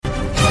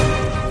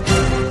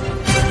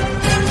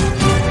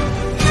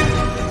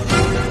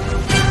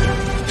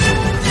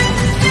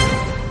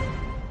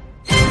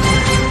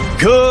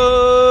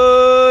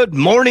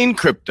morning,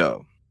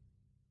 crypto.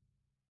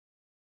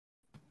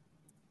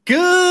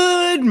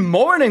 Good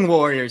morning,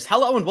 warriors.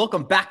 Hello and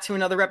welcome back to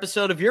another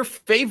episode of your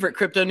favorite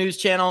crypto news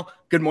channel,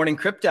 Good Morning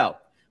Crypto,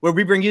 where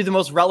we bring you the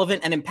most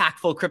relevant and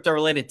impactful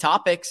crypto-related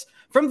topics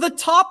from the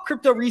top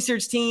crypto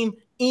research team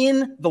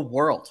in the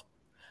world.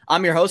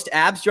 I'm your host,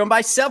 Abs, joined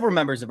by several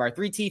members of our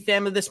 3T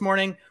family this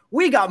morning.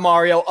 We got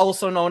Mario,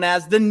 also known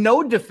as the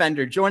Node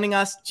Defender, joining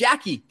us,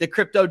 Jackie, the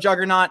crypto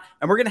juggernaut,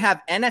 and we're going to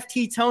have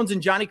NFT Tones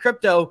and Johnny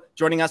Crypto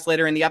joining us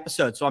later in the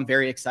episode, so I'm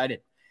very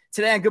excited.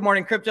 Today on Good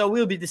Morning Crypto,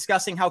 we'll be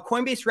discussing how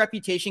Coinbase's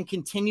reputation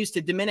continues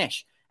to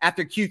diminish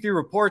after Q3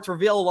 reports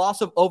reveal a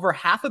loss of over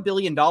 $500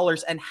 million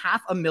and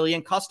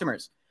 500,000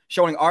 customers,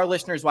 showing our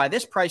listeners why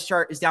this price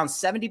chart is down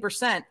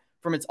 70%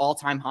 from its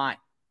all-time high.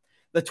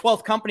 The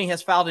 12th company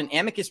has filed an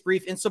amicus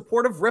brief in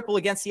support of Ripple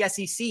against the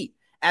SEC,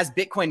 as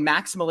Bitcoin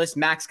maximalist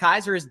Max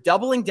Keiser is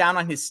doubling down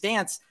on his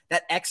stance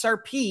that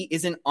XRP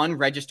is an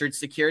unregistered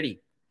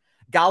security.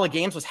 Gala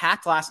Games was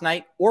hacked last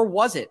night, or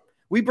was it?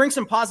 We bring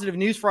some positive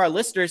news for our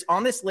listeners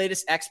on this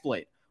latest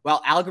exploit,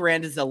 while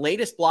Algorand is the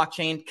latest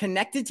blockchain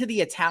connected to the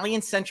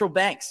Italian central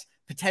banks,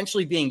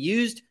 potentially being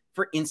used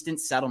for instant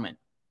settlement.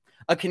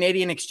 A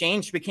Canadian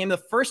exchange became the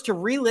first to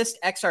relist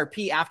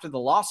XRP after the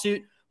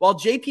lawsuit, while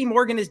JP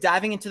Morgan is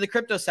diving into the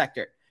crypto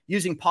sector,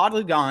 using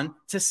Polygon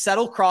to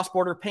settle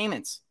cross-border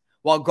payments,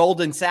 while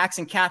Goldman Sachs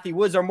and Cathie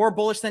Woods are more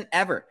bullish than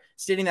ever,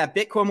 stating that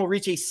Bitcoin will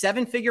reach a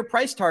seven-figure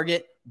price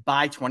target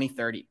by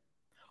 2030.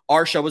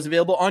 Our show is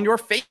available on your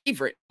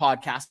favorite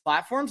podcast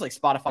platforms like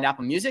Spotify and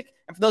Apple Music.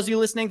 And for those of you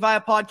listening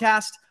via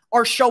podcast,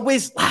 our show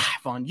is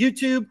live on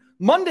YouTube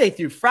Monday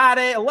through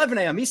Friday, 11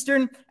 a.m.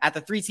 Eastern at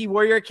the 3T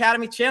Warrior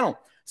Academy channel.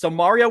 So,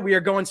 Mario, we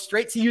are going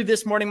straight to you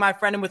this morning, my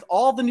friend. And with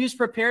all the news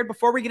prepared,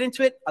 before we get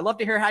into it, I'd love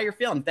to hear how you're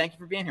feeling. Thank you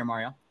for being here,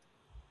 Mario.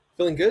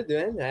 Feeling good,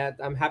 man.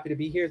 I'm happy to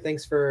be here.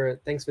 Thanks for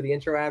the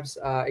intro, Abs.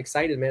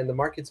 Excited, man. The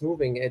market's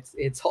moving.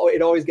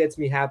 It always gets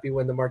me happy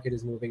when the market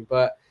is moving.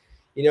 But,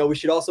 you know, we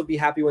should also be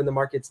happy when the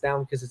market's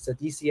down because it's a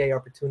DCA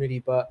opportunity.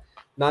 But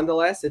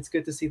nonetheless, it's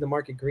good to see the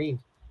market green.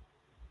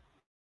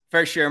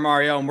 For sure,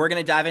 Mario. And we're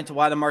going to dive into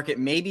why the market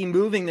may be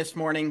moving this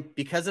morning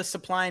because of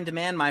supply and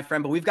demand, my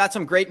friend. But we've got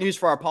some great news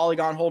for our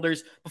Polygon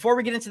holders. Before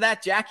we get into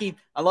that, Jackie,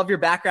 I love your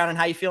background and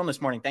how you feeling this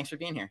morning. Thanks for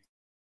being here.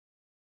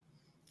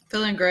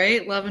 Feeling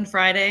great. Loving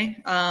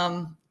Friday.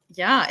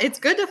 Yeah, it's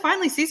good to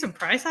finally see some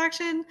price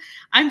action.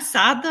 I'm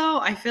sad, though.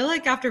 I feel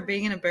like after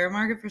being in a bear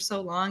market for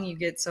so long, you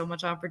get so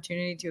much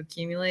opportunity to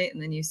accumulate.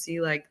 And then you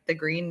see like the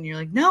green and you're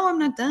like, no, I'm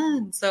not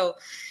done. So,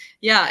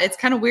 yeah, it's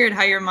kind of weird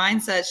how your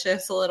mindset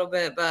shifts a little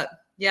bit. But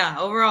yeah,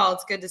 overall,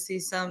 it's good to see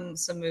some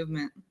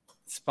movement.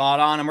 Spot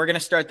on. And we're going to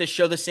start this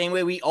show the same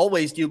way we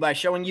always do by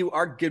showing you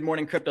our Good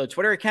Morning Crypto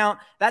Twitter account.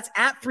 That's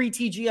at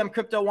 3TGM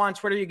Crypto on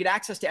Twitter. You get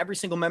access to every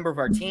single member of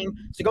our team.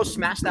 So go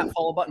smash that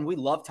follow button. We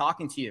love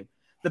talking to you.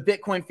 The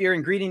Bitcoin Fear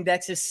and Greed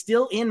Index is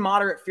still in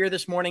moderate fear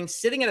this morning,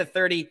 sitting at a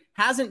 30,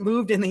 hasn't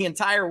moved in the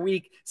entire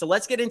week. So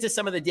let's get into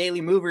some of the daily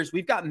movers.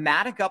 We've got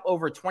MATIC up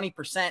over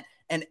 20%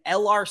 and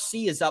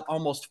LRC is up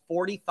almost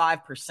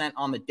 45%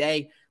 on the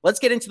day. Let's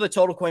get into the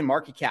total coin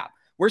market cap.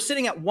 We're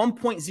sitting at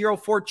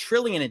 1.04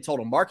 trillion in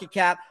total market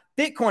cap.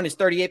 Bitcoin is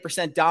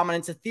 38%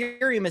 dominance.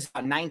 Ethereum is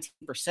about 19%.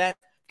 We've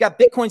got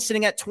Bitcoin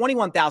sitting at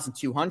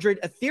 21,200.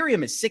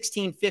 Ethereum is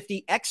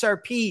 1650.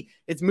 XRP,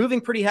 it's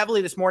moving pretty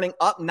heavily this morning,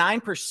 up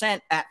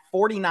 9% at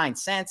 49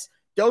 cents.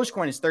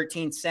 Dogecoin is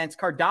 13 cents.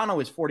 Cardano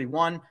is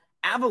 41.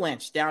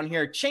 Avalanche down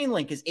here.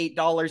 Chainlink is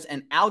 $8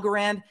 and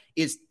Algorand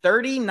is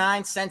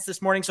 39 cents this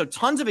morning. So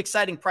tons of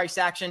exciting price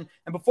action.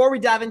 And before we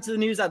dive into the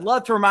news, I'd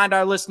love to remind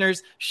our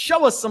listeners,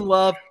 show us some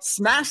love,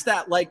 smash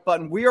that like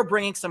button. We are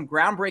bringing some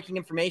groundbreaking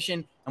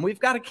information and we've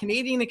got a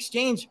Canadian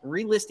exchange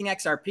relisting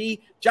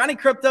XRP. Johnny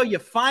Crypto, you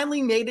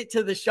finally made it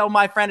to the show,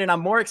 my friend. And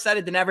I'm more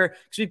excited than ever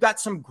because we've got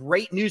some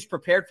great news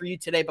prepared for you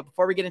today. But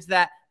before we get into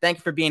that, thank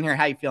you for being here.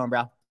 How you feeling,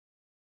 bro?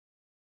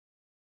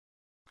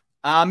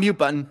 Mute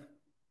button.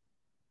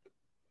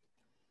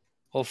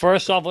 Well,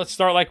 first off, let's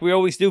start like we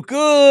always do.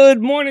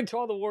 Good morning to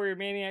all the Warrior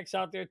Maniacs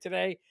out there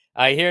today.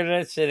 I hear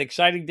that it's an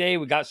exciting day.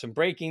 We got some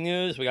breaking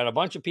news. We got a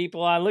bunch of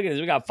people on. Look at this.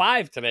 We got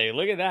 5 today.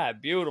 Look at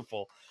that.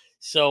 Beautiful.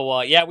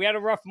 So, yeah, we had a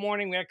rough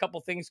morning. We had a couple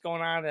things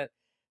going on that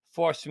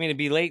forced me to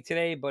be late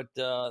today, but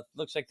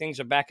looks like things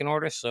are back in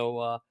order.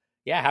 So,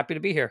 yeah, happy to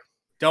be here.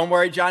 Don't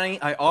worry,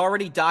 Johnny. I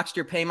already doxed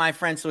your pay, my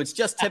friend, so it's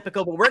just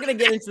typical. But we're going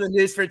to get into the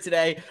news for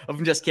today.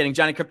 I'm just kidding.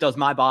 Johnny Crypto is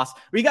my boss.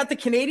 We got the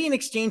Canadian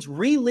exchange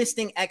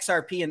relisting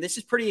XRP, and this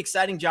is pretty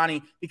exciting,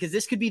 Johnny, because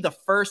this could be the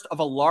first of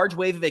a large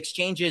wave of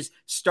exchanges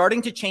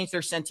starting to change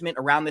their sentiment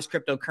around this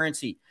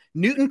cryptocurrency.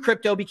 Newton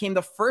Crypto became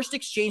the first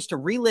exchange to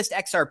relist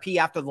XRP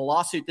after the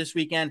lawsuit this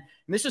weekend.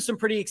 And this is some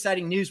pretty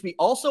exciting news. We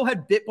also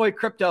had BitBoy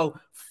Crypto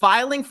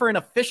filing for an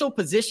official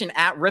position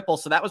at Ripple,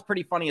 so that was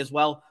pretty funny as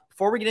well.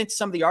 Before we get into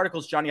some of the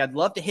articles, Johnny, I'd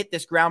love to hit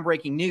this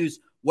groundbreaking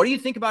news. What do you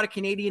think about a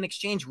Canadian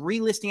exchange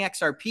relisting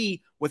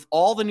XRP with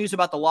all the news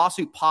about the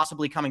lawsuit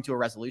possibly coming to a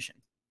resolution?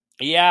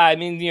 Yeah, I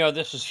mean,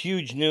 this is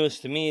huge news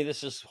to me.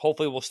 This is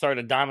hopefully will start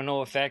a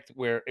domino effect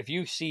where if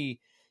you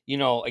see,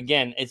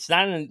 again, it's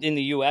not in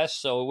the U.S.,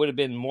 so it would have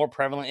been more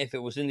prevalent if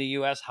it was in the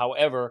U.S.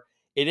 However,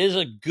 it is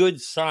a good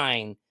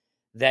sign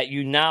that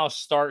you now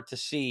start to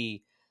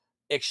see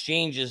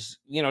exchanges.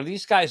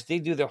 These guys, they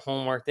do their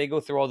homework. They go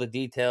through all the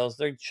details.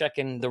 They're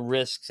checking the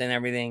risks and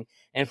everything.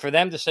 And for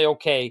them to say,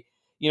 okay,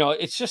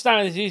 it's just not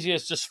as easy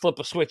as just flip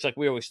a switch like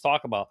we always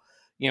talk about.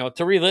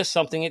 To relist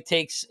something,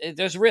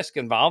 there's risk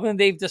involved, and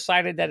they've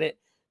decided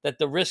that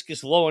the risk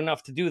is low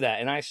enough to do that.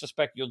 And I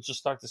suspect you'll just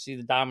start to see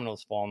the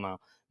dominoes fall now.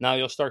 Now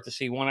you'll start to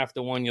see one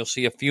after one. You'll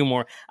see a few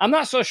more. I'm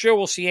not so sure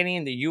we'll see any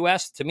in the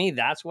U.S. To me,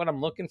 that's what I'm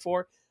looking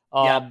for.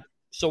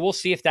 So we'll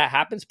see if that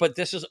happens. But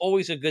this is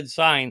always a good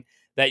sign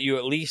that you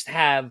at least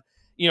have,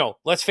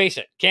 let's face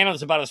it,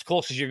 Canada's about as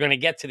close as you're going to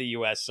get to the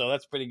U.S. So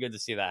that's pretty good to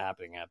see that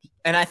happening.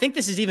 And I think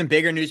this is even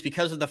bigger news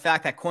because of the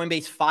fact that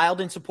Coinbase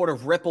filed in support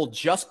of Ripple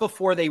just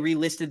before they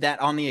relisted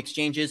that on the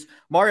exchanges.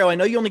 Mario, I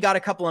know you only got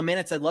a couple of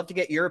minutes. I'd love to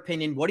get your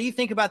opinion. What do you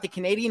think about the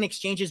Canadian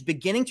exchanges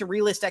beginning to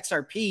relist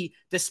XRP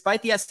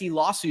despite the ST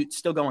lawsuit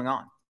still going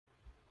on?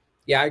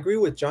 Yeah, I agree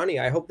with Johnny.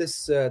 I hope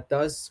this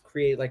does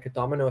create like a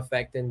domino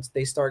effect and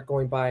they start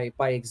going by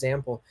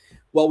example.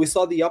 Well, we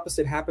saw the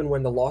opposite happen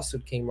when the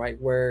lawsuit came, right?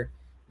 Where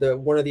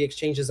one of the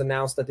exchanges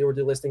announced that they were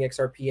delisting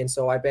XRP. And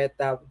so I bet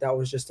that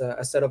was just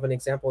a set of an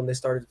example and they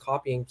started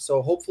copying.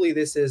 So hopefully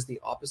this is the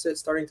opposite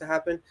starting to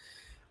happen.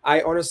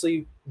 I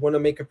honestly want to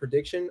make a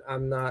prediction.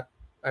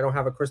 I don't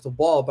have a crystal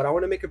ball, but I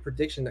want to make a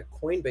prediction that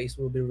Coinbase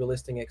will be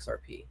relisting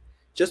XRP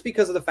just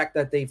because of the fact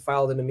that they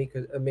filed an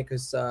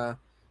amicus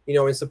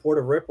in support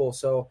of Ripple.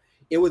 So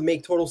it would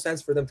make total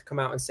sense for them to come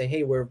out and say,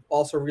 hey, we're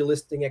also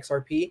relisting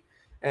XRP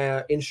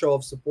in show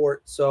of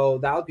support. So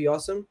that would be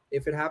awesome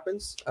if it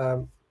happens.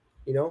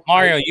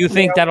 Mario, you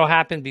think that'll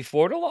happen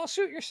before the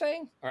lawsuit, you're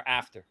saying, or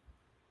after?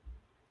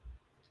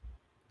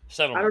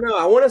 Settlement. I don't know.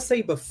 I want to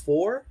say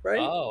before, right?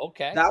 Oh,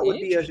 okay. That would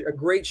be a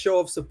great show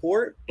of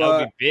support. But that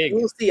would be big.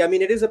 We'll see. I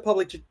mean, it is a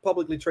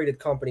publicly traded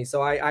company.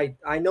 So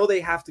I know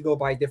they have to go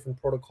by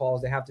different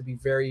protocols. They have to be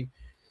very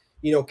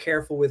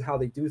careful with how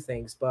they do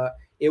things, but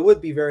it would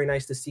be very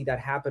nice to see that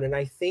happen. And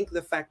I think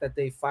the fact that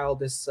they filed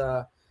this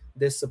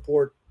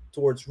support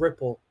towards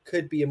Ripple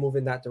could be a move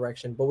in that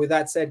direction. But with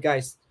that said,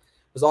 guys,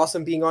 it was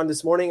awesome being on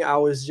this morning. I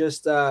was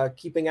just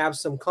keeping Abs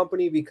some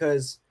company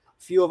because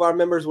a few of our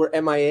members were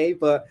MIA,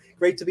 but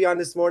great to be on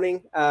this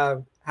morning.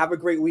 Have a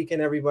great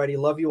weekend, everybody.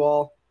 Love you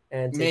all.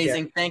 And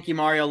amazing. Thank you,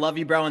 Mario. Love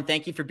you, bro. And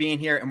thank you for being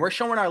here. And we're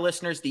showing our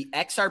listeners the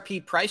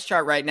XRP price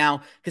chart right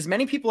now because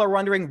many people are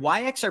wondering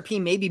why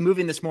XRP may be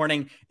moving this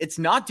morning. It's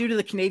not due to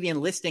the Canadian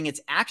listing. It's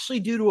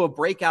actually due to a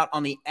breakout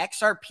on the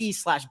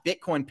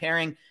XRP/Bitcoin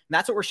pairing. And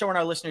that's what we're showing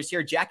our listeners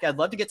here. Jackie, I'd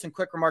love to get some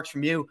quick remarks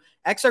from you.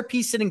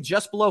 XRP sitting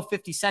just below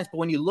 50 cents. But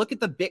when you look at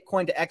the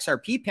Bitcoin to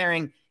XRP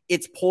pairing,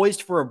 it's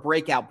poised for a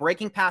breakout,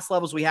 breaking past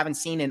levels we haven't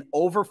seen in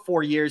over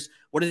 4 years.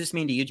 What does this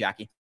mean to you,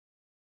 Jackie?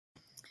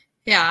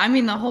 Yeah, I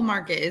mean, the whole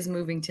market is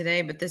moving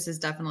today, but this is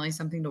definitely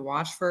something to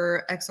watch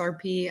for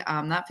XRP.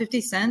 That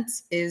 50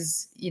 cents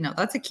is,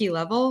 that's a key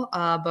level,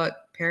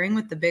 but pairing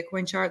with the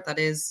Bitcoin chart, that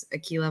is a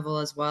key level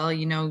as well.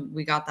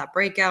 We got that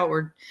breakout.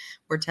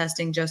 We're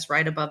testing just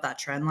right above that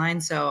trend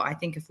line. So I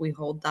think if we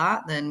hold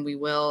that, then we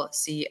will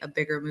see a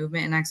bigger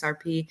movement in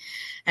XRP.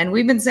 And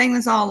we've been saying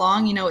this all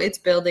along, it's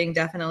building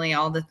definitely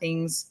all the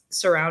things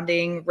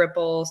surrounding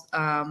Ripple.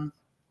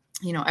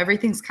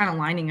 Everything's kind of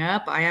lining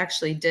up. I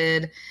actually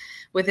did...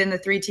 Within the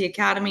 3T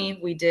Academy,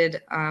 we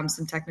did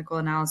some technical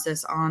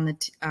analysis on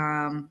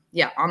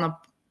the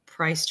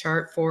price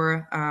chart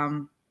for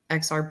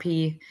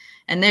XRP,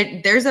 and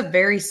there's a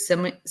very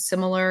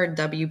similar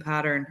W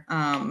pattern.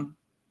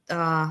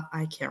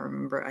 I can't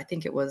remember. I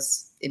think it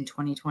was in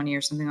 2020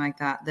 or something like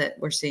that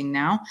we're seeing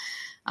now.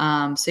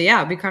 So yeah,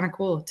 it'd be kind of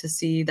cool to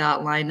see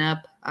that line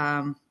up.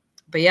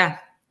 But yeah,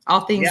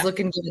 all things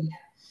looking good.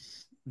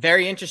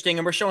 Very interesting.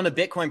 And we're showing the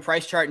Bitcoin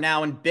price chart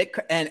now and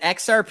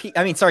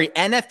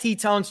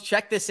NFT tones.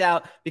 Check this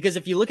out, because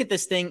if you look at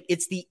this thing,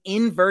 it's the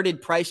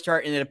inverted price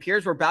chart and it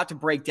appears we're about to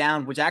break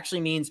down, which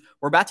actually means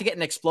we're about to get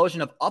an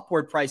explosion of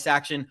upward price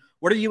action.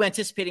 What are you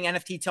anticipating,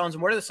 NFT tones?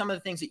 And what are some of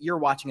the things that you're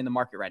watching in the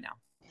market right now?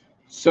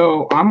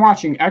 So I'm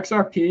watching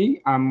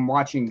XRP. I'm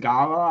watching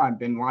Gala. I've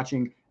been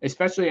watching,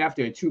 especially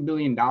after a $2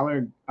 billion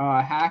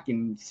hack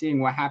and seeing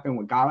what happened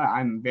with Gala.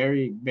 I'm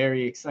very,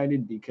 very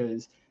excited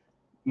because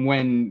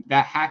when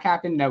that hack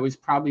happened, that was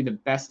probably the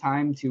best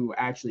time to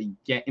actually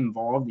get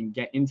involved and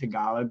get into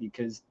Gala,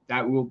 because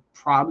that will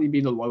probably be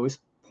the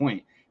lowest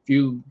point. If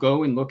you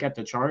go and look at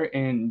the chart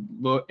and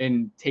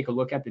take a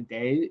look at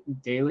the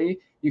daily,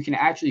 you can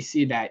actually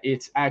see that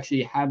it's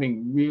actually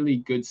having really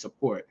good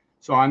support.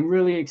 So I'm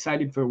really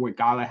excited for what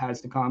Gala has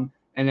to come.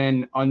 And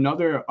then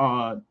another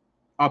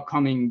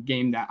upcoming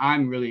game that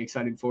I'm really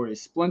excited for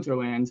is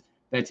Splinterlands.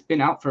 That's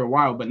been out for a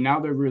while, but now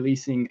they're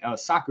releasing a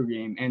soccer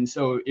game. And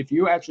so if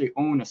you actually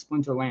own a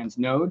Splinterlands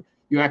node,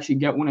 you actually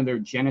get one of their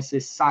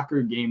Genesis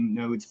soccer game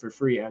nodes for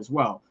free as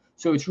well.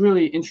 So it's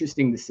really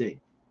interesting to see.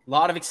 A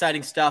lot of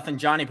exciting stuff. And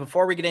Johnny,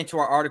 before we get into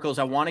our articles,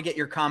 I want to get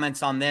your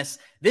comments on this.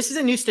 This is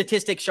a new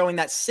statistic showing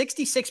that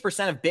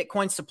 66% of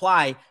Bitcoin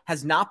supply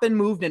has not been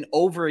moved in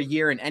over a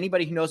year. And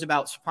anybody who knows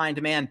about supply and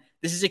demand,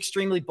 this is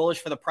extremely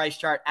bullish for the price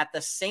chart. At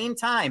the same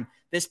time,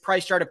 this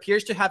price chart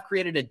appears to have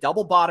created a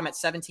double bottom at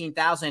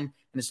 17,000, and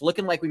it's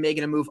looking like we may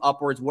get a move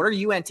upwards. What are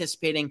you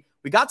anticipating?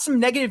 We got some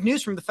negative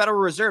news from the Federal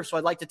Reserve, so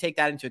I'd like to take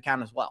that into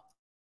account as well.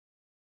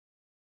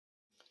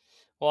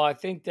 Well, I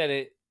think that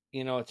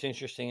it's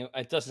interesting.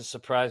 It doesn't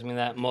surprise me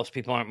that most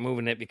people aren't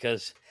moving it,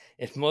 because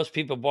if most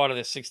people bought it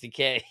at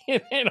 60K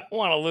and they don't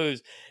want to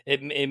lose,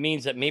 it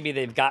means that maybe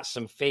they've got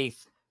some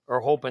faith or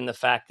hope in the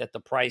fact that the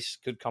price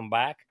could come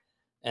back.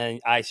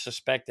 And I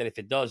suspect that if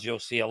it does, you'll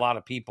see a lot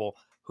of people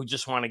who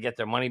just want to get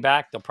their money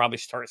back. They'll probably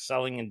start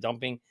selling and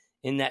dumping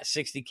in that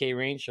 60K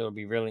range. So it'll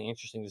be really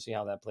interesting to see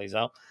how that plays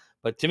out.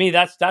 But to me,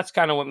 that's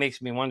kind of what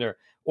makes me wonder.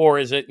 Or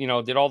is it,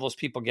 did all those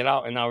people get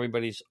out and now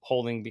everybody's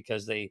holding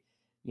because they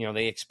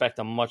expect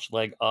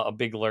a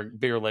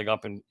bigger leg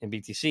up in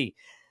BTC?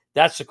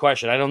 That's the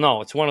question. I don't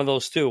know. It's one of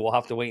those two. We'll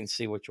have to wait and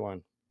see which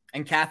one.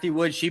 And Kathy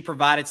Wood, she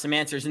provided some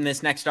answers in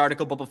this next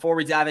article. But before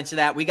we dive into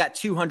that, we got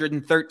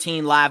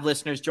 213 live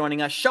listeners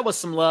joining us. Show us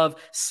some love.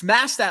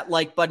 Smash that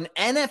like button.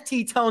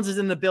 NFT Tones is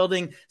in the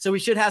building, so we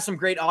should have some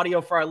great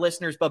audio for our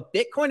listeners. But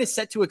Bitcoin is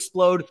set to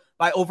explode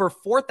by over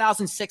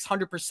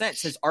 4,600%,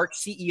 says ARK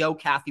CEO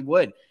Kathy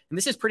Wood. And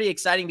this is pretty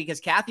exciting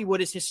because Kathy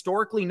Wood is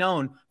historically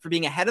known for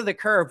being ahead of the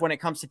curve when it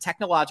comes to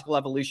technological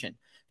evolution.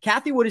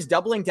 Kathy Wood is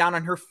doubling down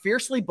on her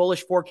fiercely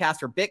bullish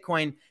forecast for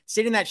Bitcoin,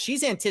 stating that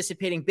she's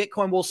anticipating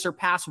Bitcoin will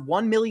surpass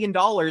 $1 million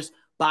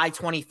by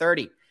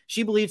 2030.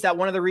 She believes that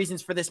one of the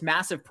reasons for this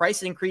massive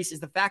price increase is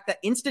the fact that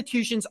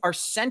institutions are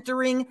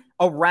centering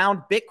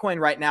around Bitcoin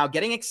right now,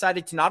 getting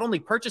excited to not only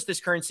purchase this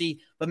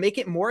currency, but make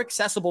it more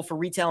accessible for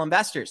retail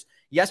investors.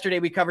 Yesterday,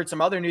 we covered some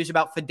other news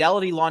about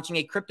Fidelity launching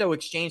a crypto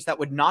exchange that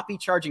would not be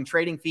charging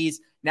trading fees.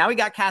 Now we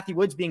got Kathy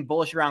Woods being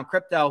bullish around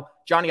crypto.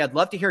 Johnny, I'd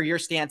love to hear your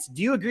stance.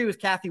 Do you agree with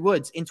Kathy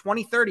Woods? In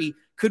 2030,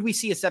 could we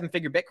see a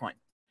seven-figure Bitcoin?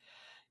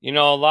 A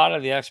lot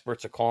of the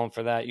experts are calling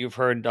for that. You've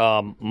heard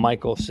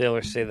Michael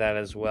Saylor say that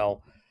as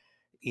well.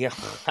 Yeah,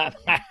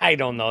 I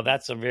don't know.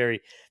 That's a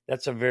very,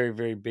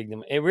 very big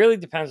number. It really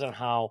depends on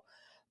how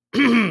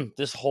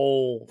this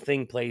whole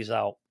thing plays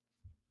out.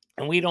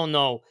 And we don't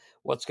know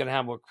what's going to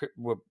happen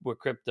with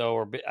crypto,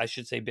 or I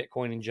should say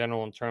Bitcoin in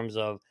general, in terms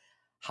of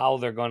how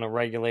they're going to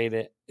regulate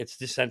it. It's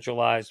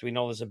decentralized. We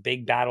know there's a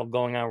big battle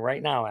going on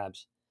right now,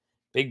 Abs.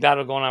 Big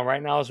battle going on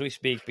right now as we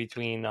speak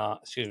between,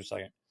 excuse me a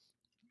second.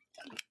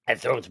 My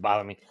throat's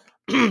bothering me.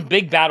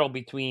 Big battle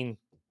between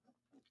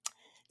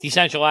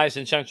decentralized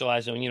and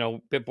centralized. And,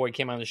 BitBoy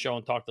came on the show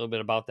and talked a little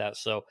bit about that.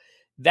 So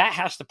that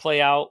has to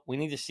play out. We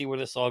need to see where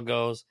this all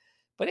goes.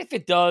 But if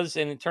it does,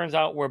 and it turns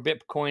out where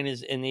Bitcoin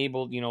is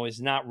enabled,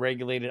 is not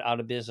regulated out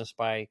of business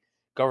by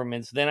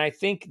governments, then I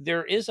think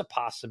there is a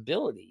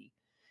possibility,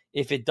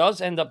 if it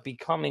does end up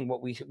becoming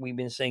what we've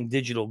been saying,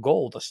 digital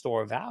gold, a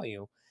store of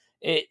value,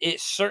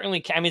 it certainly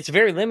can. I mean, it's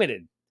very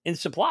limited in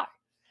supply.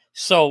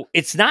 So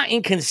it's not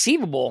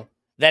inconceivable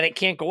that it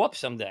can't go up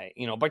someday.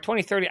 By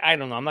 2030, I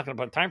don't know. I'm not going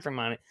to put a time frame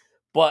on it,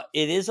 but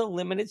it is a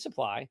limited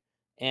supply.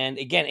 And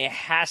again, it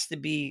has to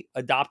be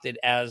adopted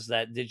as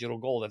that digital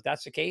gold. If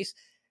that's the case,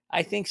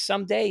 I think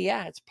someday,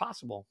 yeah, it's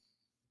possible.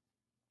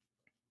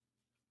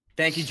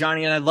 Thank you,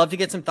 Johnny. And I'd love to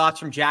get some thoughts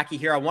from Jackie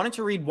here. I wanted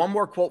to read one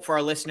more quote for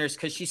our listeners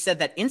because she said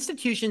that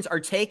institutions are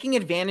taking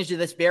advantage of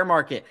this bear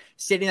market,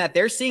 stating that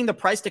they're seeing the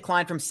price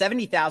decline from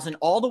 $70,000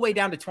 all the way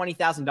down to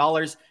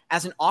 $20,000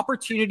 as an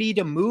opportunity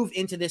to move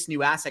into this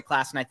new asset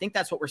class. And I think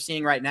that's what we're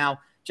seeing right now.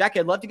 Jackie,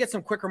 I'd love to get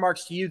some quick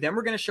remarks to you. Then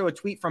we're going to show a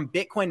tweet from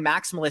Bitcoin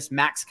maximalist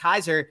Max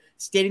Kaiser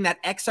stating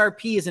that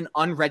XRP is an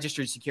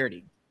unregistered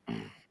security.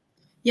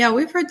 Yeah,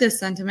 we've heard this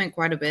sentiment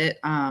quite a bit.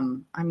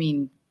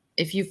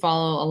 If you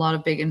follow a lot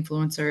of big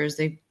influencers,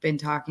 they've been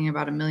talking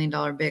about $1 million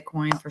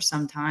Bitcoin for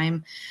some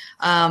time.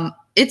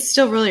 It's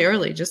still really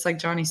early, just like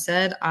Johnny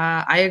said.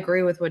 I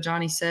agree with what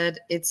Johnny said.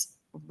 It's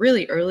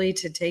really early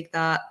to take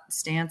that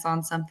stance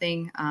on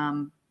something.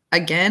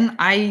 Again,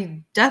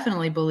 I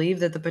definitely believe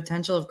that the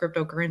potential of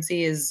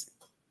cryptocurrency is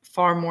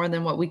far more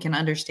than what we can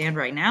understand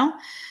right now.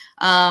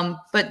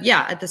 But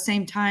yeah, at the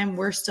same time,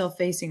 we're still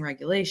facing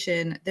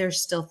regulation.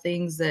 There's still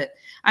things that,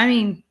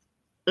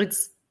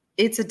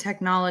 it's a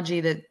technology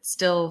that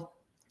still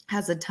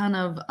has a ton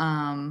of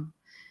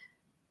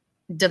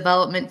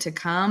development to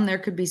come. There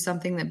could be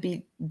something that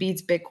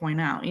beats Bitcoin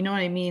out. You know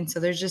what I mean?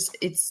 So there's just,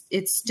 it's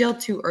still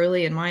too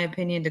early, in my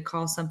opinion, to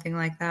call something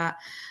like that.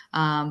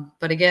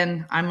 But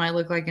again, I might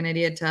look like an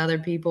idiot to other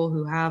people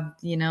who have,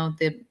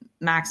 the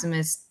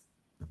maximist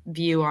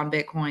view on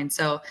Bitcoin.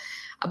 So,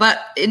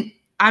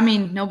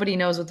 nobody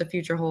knows what the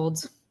future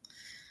holds.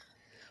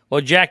 Well,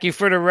 Jackie,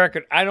 for the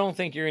record, I don't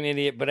think you're an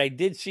idiot, but I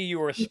did see you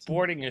were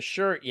sporting a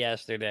shirt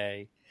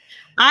yesterday.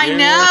 I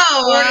know.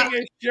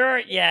 Sporting a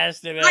shirt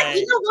yesterday.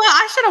 You know what?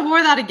 I should have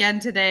wore that again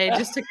today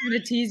just to kind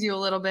of tease you a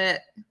little bit.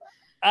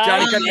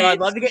 Johnny Crypto, I'd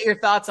love to get your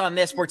thoughts on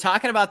this. We're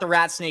talking about the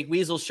rat snake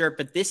weasel shirt,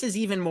 but this is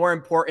even more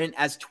important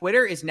as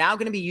Twitter is now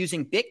going to be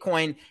using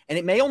Bitcoin, and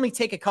it may only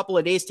take a couple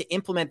of days to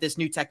implement this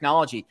new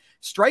technology.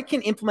 Strike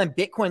can implement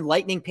Bitcoin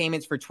Lightning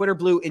payments for Twitter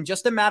Blue in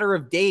just a matter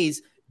of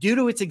days due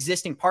to its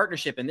existing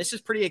partnership. And this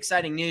is pretty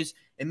exciting news.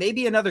 It may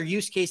be another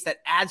use case that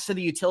adds to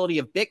the utility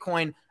of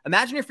Bitcoin.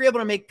 Imagine if you're able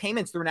to make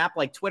payments through an app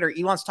like Twitter.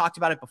 Elon's talked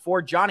about it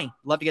before. Johnny,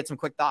 love to get some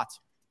quick thoughts.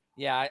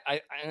 Yeah,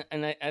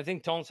 I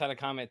think Tones had a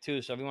comment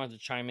too, so if he wants to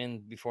chime in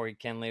before he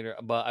can later.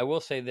 But I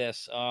will say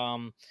this.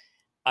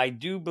 I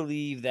do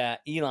believe that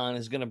Elon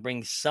is going to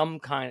bring some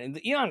kind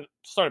of... Elon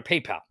started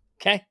PayPal,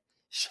 okay?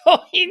 So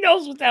he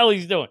knows what the hell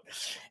he's doing.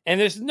 And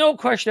there's no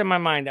question in my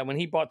mind that when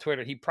he bought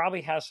Twitter, he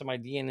probably has some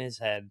idea in his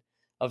head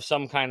of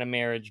some kind of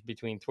marriage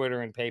between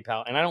Twitter and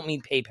PayPal. And I don't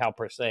mean PayPal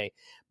per se,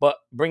 but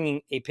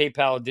bringing a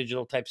PayPal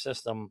digital type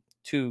system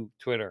to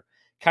Twitter.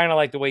 Kind of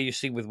like the way you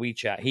see with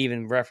WeChat. He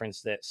even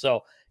referenced it.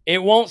 So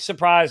it won't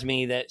surprise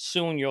me that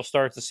soon you'll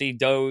start to see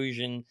Doge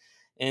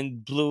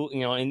and Blue,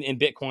 in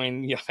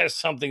Bitcoin, as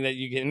something that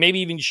you can, maybe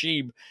even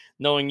Sheeb,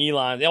 knowing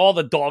Elon. All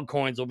the dog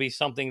coins will be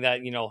something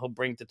that, he'll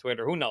bring to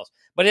Twitter. Who knows?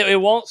 But it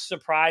won't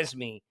surprise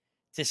me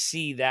to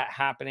see that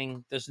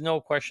happening. There's no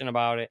question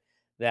about it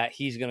that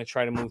he's going to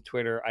try to move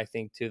Twitter, I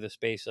think, to the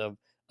space of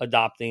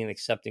adopting and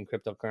accepting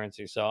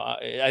cryptocurrency. So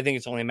I think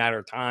it's only a matter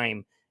of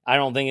time. I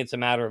don't think it's a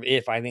matter of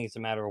if. I think it's a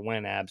matter of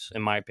when, Abs,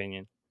 in my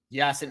opinion.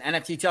 Yes, and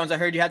NFT Tones, I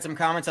heard you had some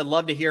comments. I'd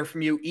love to hear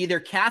from you.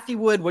 Either Kathy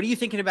Wood, what are you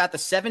thinking about the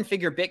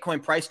 7-figure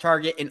Bitcoin price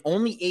target in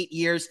only 8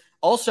 years?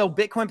 Also,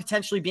 Bitcoin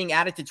potentially being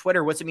added to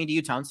Twitter. What's it mean to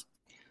you, Tones?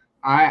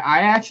 I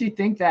actually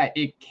think that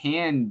it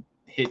can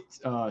hit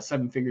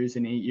 7 figures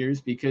in 8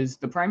 years because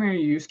the primary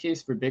use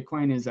case for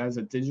Bitcoin is as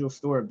a digital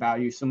store of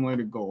value similar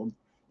to gold.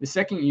 The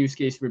second use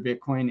case for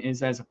Bitcoin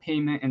is as a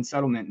payment and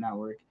settlement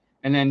network.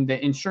 And then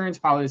the insurance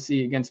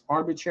policy against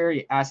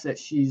arbitrary asset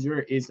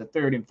seizure is the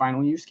third and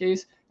final use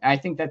case. And I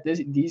think that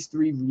these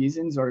three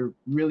reasons are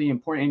really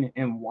important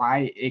and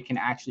why it can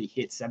actually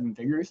hit 7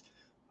 figures.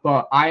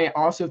 But I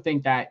also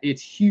think that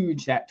it's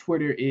huge that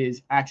Twitter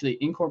is actually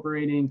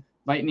incorporating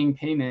Lightning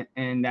payment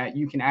and that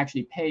you can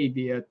actually pay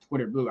via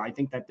Twitter Blue. I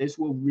think that this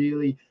will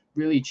really,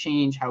 really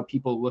change how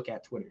people look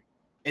at Twitter.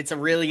 It's a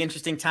really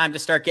interesting time to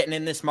start getting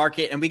in this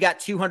market. And we got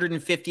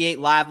 258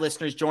 live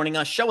listeners joining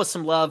us. Show us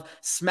some love.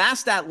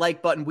 Smash that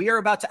like button. We are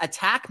about to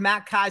attack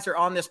Matt Kaiser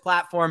on this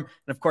platform.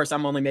 And of course,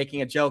 I'm only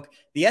making a joke.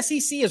 The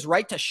SEC is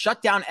right to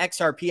shut down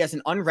XRP as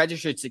an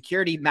unregistered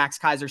security, Max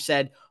Kaiser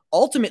said.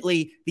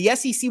 Ultimately, the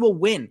SEC will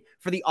win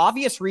for the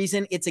obvious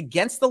reason it's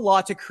against the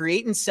law to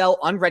create and sell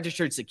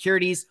unregistered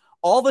securities.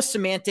 All the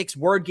semantics,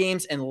 word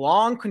games, and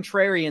long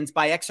contrarians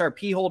by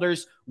XRP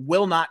holders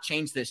will not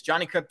change this.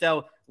 Johnny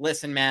Crypto,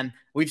 listen, man,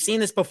 we've seen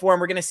this before and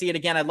we're going to see it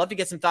again. I'd love to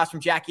get some thoughts from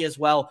Jackie as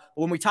well.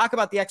 But when we talk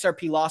about the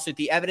XRP lawsuit,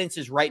 the evidence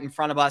is right in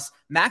front of us.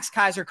 Max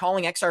Kaiser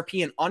calling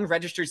XRP an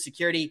unregistered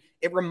security.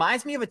 It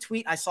reminds me of a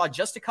tweet I saw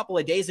just a couple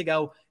of days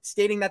ago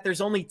stating that there's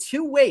only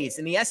 2 ways,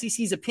 in the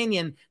SEC's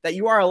opinion, that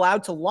you are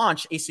allowed to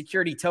launch a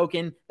security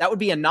token. That would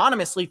be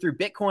anonymously through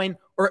Bitcoin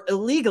or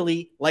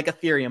illegally like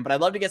Ethereum. But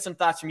I'd love to get some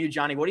thoughts from you,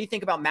 Johnny. What do you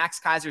think about Max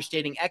Kaiser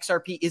stating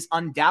XRP is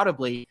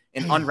undoubtedly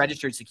an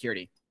unregistered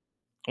security?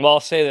 Well, I'll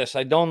say this.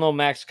 I don't know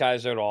Max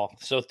Kaiser at all.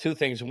 So 2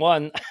 things.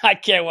 One, I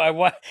can't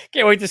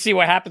wait to see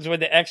what happens when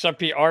the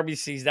XRP Army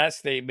sees that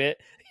statement.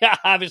 Yeah,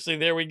 obviously,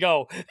 there we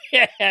go.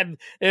 And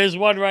there's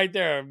one right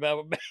there.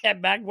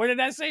 Max, what did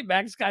that say?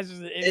 Max Kaiser's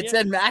an idiot? It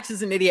said Max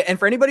is an idiot. And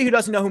for anybody who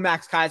doesn't know who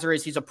Max Kaiser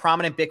is, he's a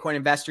prominent Bitcoin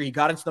investor. He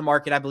got into the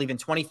market, I believe, in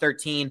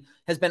 2013,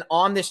 has been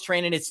on this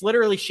train, and it's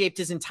literally shaped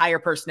his entire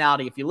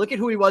personality. If you look at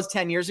who he was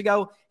 10 years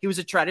ago, he was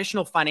a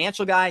traditional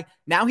financial guy.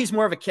 Now he's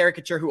more of a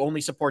caricature who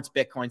only supports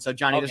Bitcoin. So,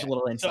 Johnny, there's a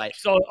little insight.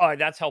 So all right,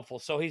 that's helpful.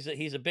 So he's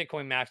a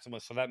Bitcoin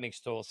maximalist, so that makes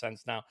total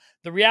sense now.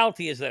 The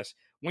reality is this.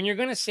 When you're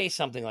going to say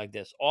something like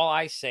this, all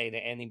I say to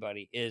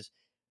anybody is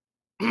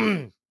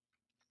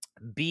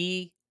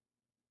be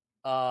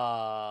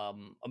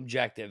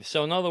objective.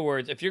 So in other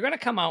words, if you're going to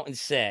come out and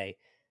say,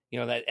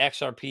 that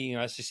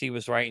XRP, SEC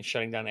was right in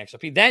shutting down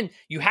XRP, then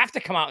you have to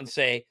come out and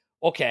say,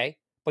 okay,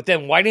 but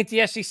then why didn't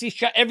the SEC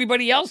shut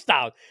everybody else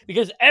down?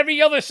 Because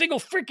every other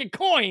single freaking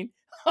coin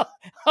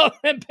of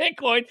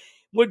Bitcoin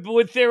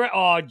would theoretically.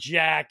 Oh,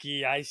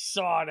 Jackie, I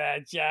saw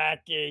that,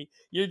 Jackie.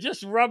 You're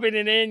just rubbing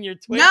it in. You're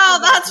twisting. No,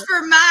 that's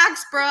for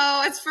Max,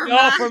 bro. It's for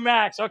Max. For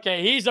Max.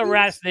 Okay, he's a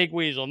rat snake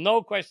weasel.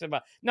 No question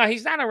about it. No,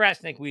 he's not a rat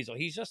snake weasel.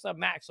 He's just a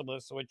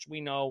maximalist, which we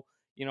know,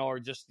 or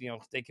just,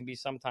 they can be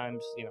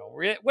sometimes,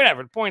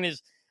 whatever. The point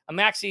is, a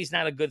maxi is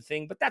not a good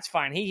thing, but that's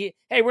fine. Hey,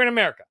 we're in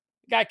America.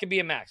 The guy can be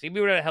a max. He can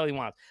be whatever the hell he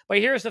wants. But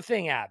here's the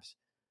thing, Abs.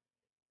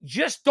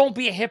 Just don't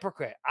be a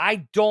hypocrite.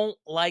 I don't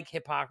like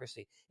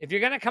hypocrisy. If you're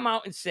going to come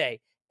out and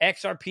say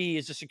XRP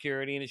is a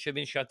security and it should have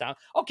been shut down,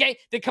 okay,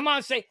 then come out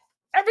and say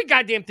every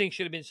goddamn thing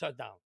should have been shut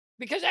down.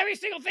 Because every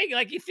single thing,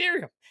 like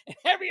Ethereum and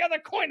every other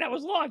coin that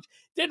was launched,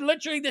 did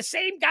literally the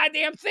same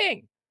goddamn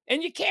thing.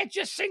 And you can't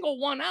just single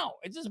one out.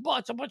 It's a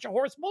bunch of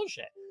horse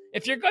bullshit.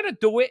 If you're going to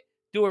do it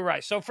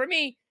right. So for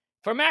me,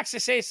 for Max to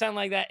say something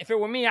like that, if it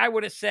were me, I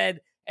would have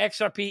said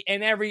XRP,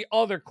 and every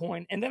other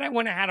coin. And then I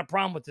went and had a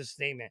problem with this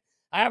statement.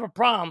 I have a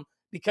problem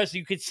because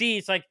you could see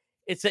it's like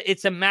it's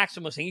a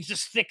maximalist thing. He's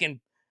just sticking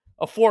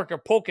a fork or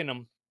poking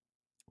them.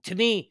 To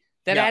me,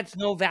 that adds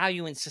no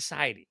value in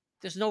society.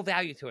 There's no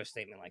value to a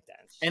statement like that.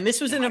 And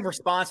this was in a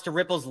response to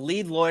Ripple's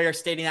lead lawyer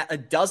stating that a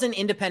dozen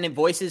independent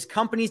voices,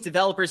 companies,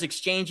 developers,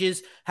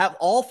 exchanges have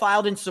all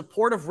filed in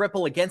support of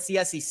Ripple against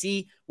the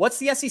SEC. What's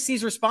the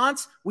SEC's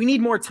response? We need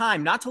more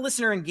time, not to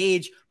listen or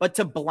engage, but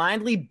to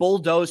blindly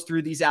bulldoze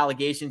through these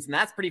allegations. And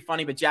that's pretty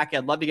funny. But Jackie,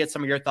 I'd love to get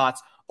some of your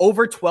thoughts.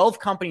 Over 12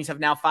 companies have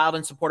now filed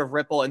in support of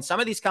Ripple, and some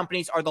of these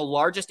companies are the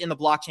largest in the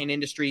blockchain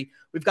industry.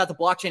 We've got the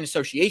Blockchain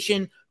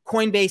Association,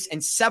 Coinbase,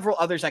 and several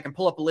others. I can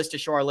pull up a list to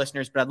show our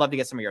listeners, but I'd love to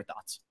get some of your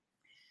thoughts.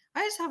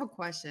 I just have a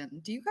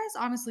question. Do you guys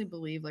honestly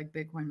believe like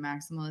Bitcoin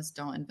maximalists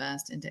don't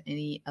invest into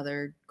any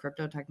other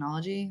crypto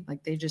technology?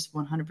 Like they just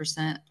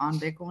 100% on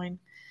Bitcoin?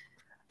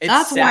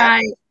 That's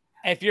why.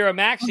 If you're a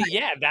maxi,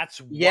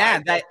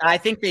 I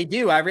think they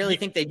do. I really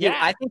think they do. Yeah.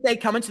 I think they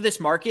come into this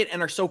market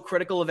and are so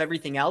critical of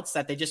everything else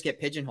that they just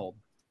get pigeonholed.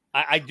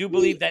 I do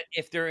believe that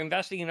if they're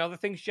investing in other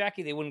things,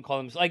 Jackie, they wouldn't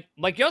call them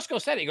like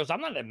Yosko said. He goes, I'm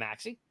not a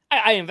maxi.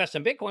 I invest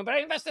in Bitcoin, but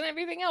I invest in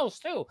everything else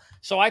too.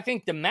 So I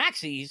think the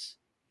maxis,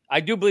 I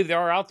do believe they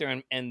are out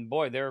there, and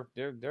boy,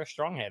 they're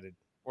strong-headed,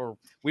 or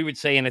we would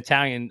say in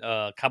Italian,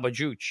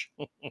 cabajuch.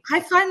 I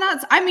find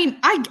that, I mean,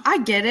 I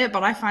get it,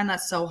 but I find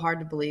that so hard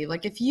to believe.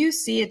 Like if you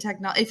see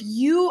if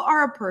you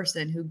are a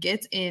person who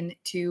gets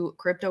into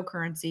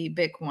cryptocurrency,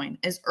 Bitcoin,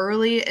 as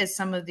early as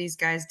some of these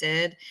guys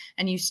did,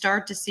 and you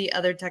start to see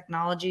other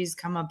technologies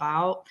come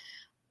about,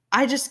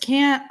 I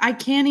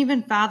can't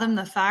even fathom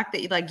the fact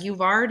that like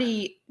you've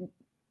already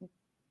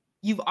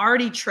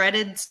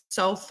treaded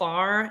so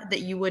far that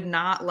you would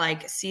not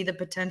like see the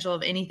potential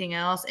of anything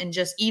else. And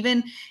just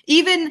even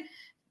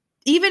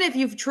if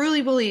you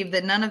truly believe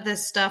that none of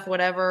this stuff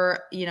would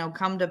ever,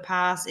 come to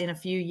pass in a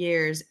few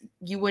years,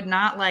 you would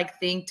not like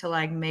think to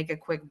like make a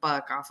quick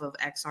buck off of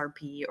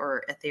XRP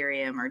or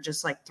Ethereum, or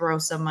just like throw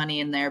some money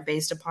in there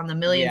based upon the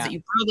millions that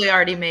you probably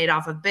already made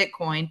off of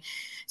Bitcoin.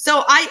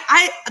 So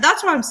I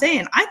that's what I'm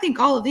saying. I think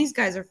all of these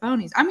guys are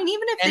phonies. I mean,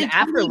 even if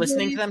after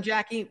listening to them,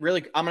 Jackie,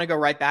 really, I'm going to go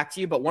right back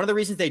to you. But one of the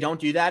reasons they don't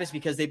do that is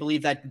because they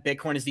believe that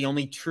Bitcoin is the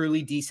only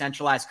truly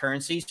decentralized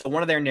currency. So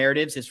one of their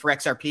narratives is for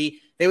XRP,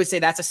 they would say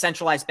that's a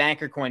centralized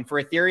banker coin.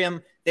 For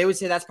Ethereum, they would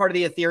say that's part of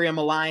the Ethereum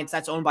Alliance.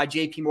 That's owned by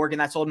JP Morgan.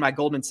 That's owned by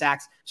Goldman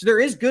Sachs. So there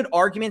is good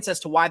arguments as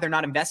to why they're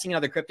not investing in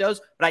other cryptos.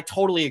 But I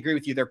totally agree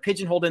with you. They're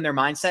pigeonholed in their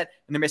mindset,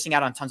 and they're missing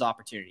out on tons of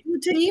opportunity.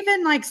 To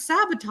even like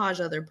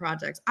sabotage other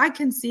projects, I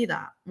can see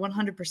that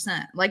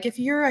 100%. Like if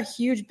you're a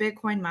huge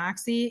Bitcoin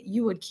maxi,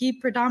 you would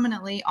keep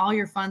predominantly all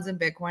your funds in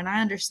Bitcoin.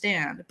 I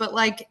understand. But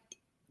like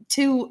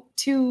to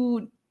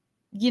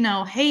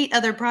hate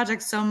other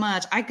projects so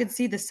much, I could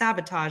see the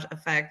sabotage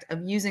effect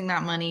of using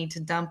that money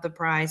to dump the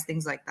price,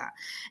 things like that.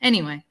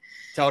 Anyway.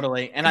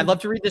 Totally. And I'd love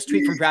to read this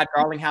tweet from Brad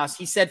Garlinghouse.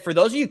 He said, for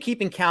those of you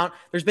keeping count,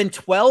 there's been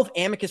 12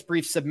 amicus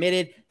briefs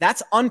submitted.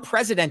 That's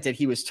unprecedented,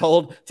 he was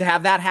told, to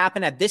have that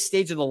happen at this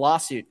stage of the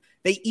lawsuit.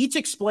 They each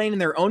explain in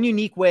their own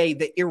unique way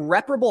the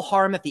irreparable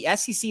harm that the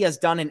SEC has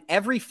done in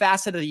every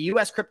facet of the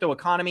U.S. crypto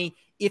economy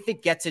if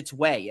it gets its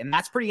way. And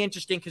that's pretty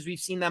interesting because we've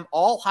seen them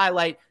all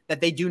highlight that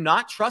they do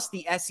not trust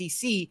the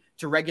SEC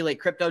to regulate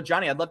crypto.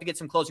 Johnny, I'd love to get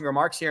some closing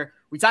remarks here.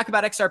 We talk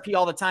about XRP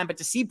all the time, but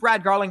to see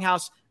Brad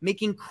Garlinghouse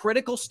making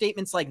critical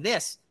statements like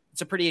this,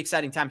 it's a pretty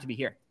exciting time to be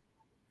here.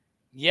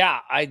 Yeah,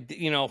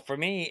 for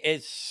me,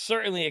 it's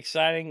certainly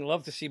exciting.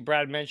 Love to see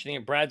Brad mentioning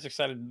it. Brad's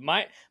excited.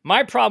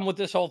 My problem with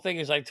this whole thing,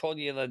 as I told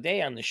you the other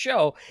day on the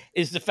show,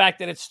 is the fact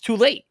that it's too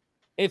late.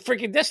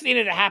 This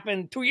needed to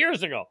happen 2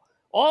 years ago.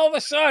 All of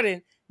a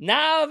sudden,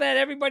 now that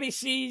everybody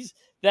sees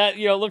that,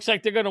 looks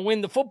like they're going to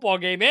win the football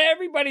game,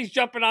 everybody's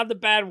jumping on the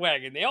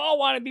bandwagon. They all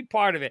want to be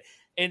part of it.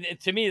 And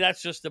to me,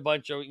 that's just a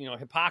bunch of,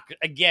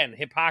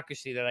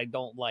 hypocrisy that I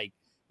don't like.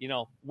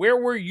 Where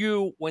were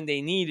you when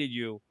they needed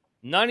you?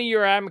 None of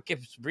your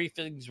amicus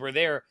briefings were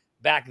there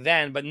back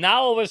then, but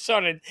now all of a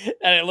sudden,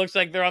 and it looks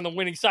like they're on the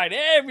winning side,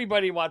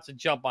 everybody wants to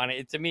jump on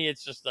it. To me,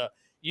 it's just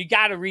you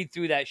got to read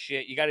through that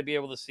shit. You got to be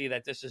able to see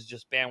that this is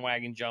just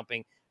bandwagon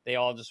jumping. They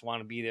all just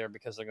want to be there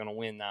because they're going to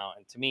win now.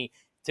 And to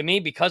me,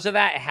 because of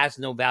that, it has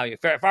no value.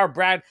 If I were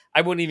Brad, I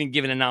wouldn't even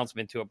give an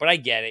announcement to it, but I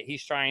get it.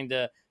 He's trying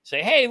to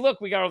say, hey,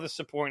 look, we got all the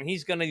support, and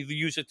he's going to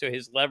use it to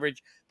his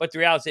leverage. But the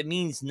reality is it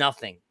means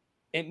nothing.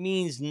 It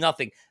means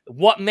nothing.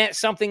 What meant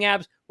something,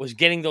 Abs, was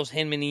getting those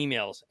Hinman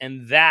emails.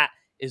 And that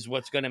is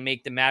what's going to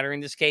make the matter in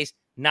this case,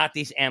 not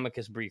these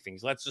amicus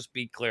briefings. Let's just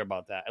be clear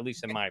about that, at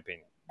least in my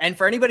opinion. And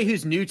for anybody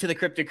who's new to the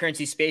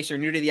cryptocurrency space or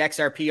new to the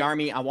XRP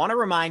army, I want to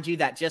remind you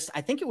that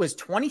I think it was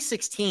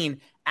 2016,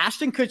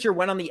 Ashton Kutcher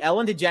went on the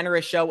Ellen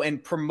DeGeneres show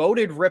and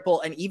promoted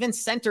Ripple and even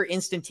sent her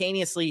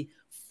instantaneously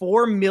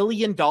 $4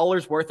 million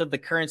worth of the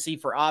currency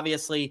for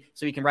obviously,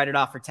 so he can write it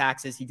off for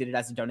taxes. He did it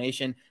as a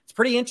donation. It's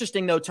pretty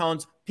interesting though,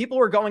 Tones. People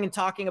were going and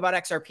talking about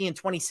XRP in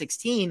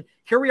 2016.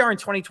 Here we are in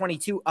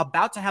 2022,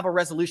 about to have a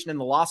resolution in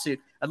the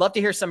lawsuit. I'd love to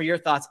hear some of your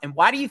thoughts. And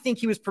why do you think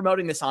he was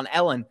promoting this on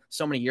Ellen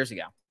so many years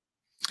ago?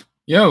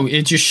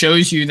 It just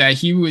shows you that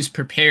he was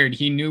prepared.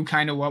 He knew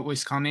kind of what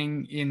was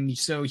coming, and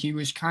so he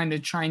was kind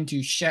of trying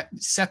to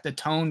set the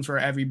tone for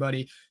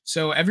everybody.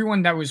 So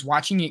everyone that was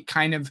watching it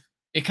kind of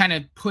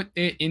put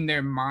it in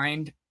their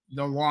mind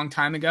a long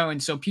time ago,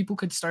 and so people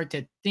could start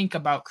to think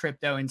about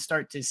crypto and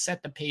start to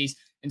set the pace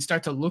and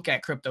start to look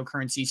at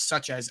cryptocurrencies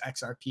such as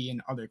XRP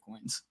and other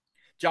coins.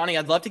 Johnny,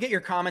 I'd love to get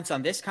your comments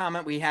on this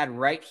comment we had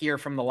right here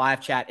from the live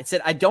chat. It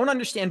said, I don't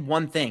understand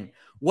one thing.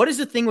 What is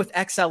the thing with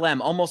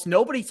XLM? Almost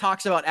nobody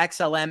talks about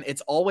XLM.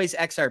 It's always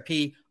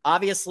XRP.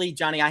 Obviously,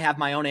 Johnny, I have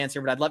my own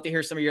answer, but I'd love to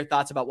hear some of your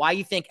thoughts about why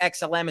you think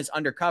XLM is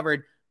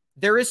undercovered.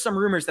 There is some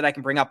rumors that I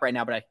can bring up right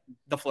now, but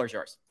the floor is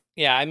yours.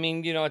 Yeah, I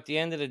mean, at the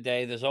end of the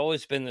day, there's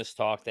always been this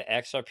talk that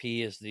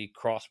XRP is the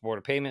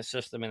cross-border payment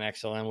system and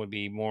XLM would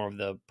be more of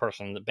the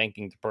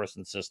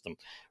banking-to-person system,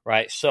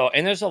 right? So,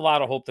 and there's a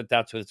lot of hope that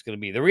that's what it's going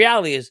to be. The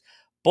reality is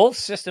both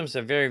systems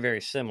are very,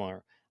 very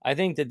similar. I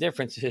think the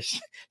difference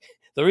is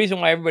the reason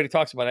why everybody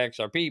talks about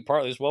XRP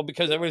partly is,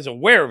 because everybody's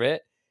aware of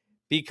it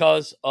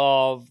because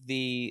of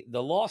the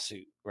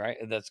lawsuit, right,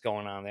 that's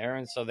going on there.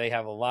 And so they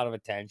have a lot of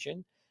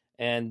attention.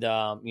 And,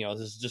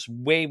 there's just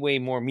way, way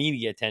more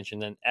media attention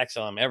than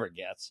XLM ever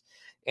gets.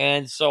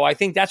 And so I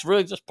think that's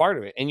really just part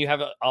of it. And you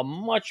have a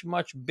much,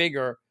 much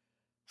bigger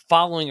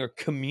following or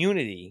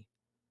community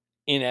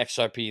in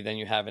XRP than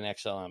you have in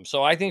XLM.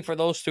 So I think for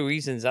those two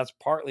reasons, that's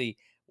partly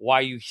why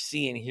you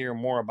see and hear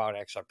more about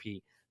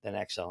XRP than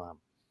XLM.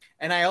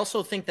 And I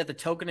also think that the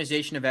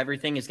tokenization of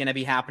everything is going to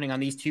be happening on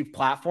these two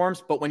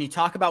platforms. But when you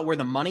talk about where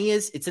the money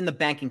is, it's in the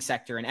banking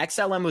sector. And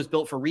XLM was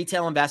built for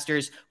retail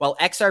investors, while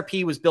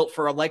XRP was built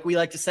for, like we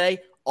like to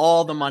say,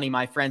 all the money,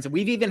 my friends. And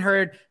we've even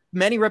heard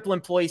many Ripple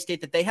employees state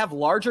that they have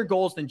larger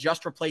goals than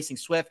just replacing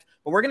Swift.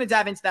 But we're going to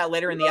dive into that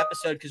later in the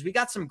episode because we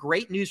got some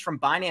great news from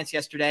Binance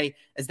yesterday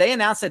as they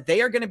announced that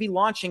they are going to be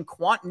launching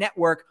Quant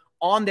Network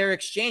on their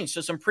exchange. So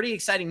some pretty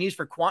exciting news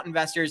for quant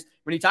investors.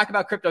 When you talk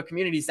about crypto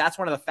communities, that's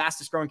one of the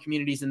fastest growing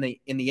communities in the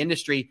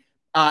industry.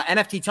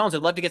 NFT Tones,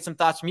 I'd love to get some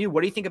thoughts from you.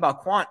 What do you think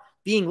about Quant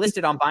being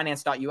listed on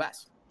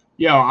Binance.us?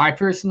 I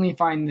personally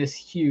find this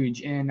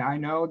huge, and I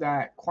know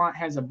that Quant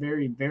has a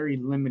very, very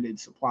limited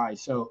supply.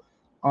 So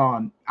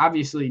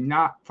obviously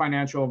not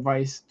financial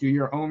advice, do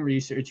your own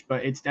research,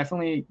 but it's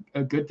definitely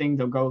a good thing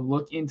to go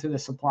look into the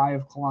supply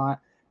of Quant.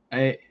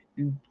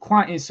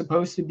 Quant is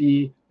supposed to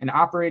be an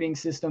operating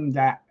system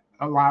that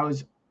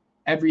allows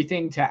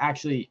everything to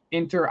actually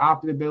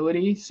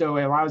interoperability. So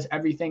it allows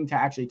everything to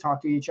actually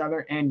talk to each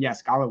other. And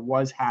yes, Gala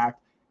was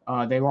hacked.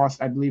 They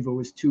lost, I believe it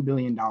was $2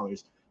 billion.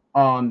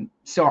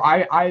 So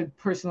I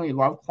personally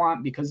love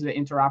Quant because of the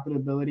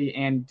interoperability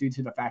and due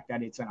to the fact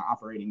that it's an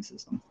operating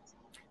system.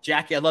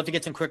 Jackie, I'd love to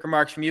get some quick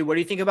remarks from you. What do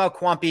you think about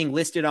Quant being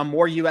listed on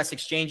more U.S.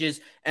 exchanges?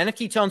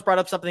 NFT Tones brought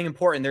up something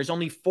important. There's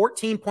only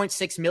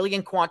 14.6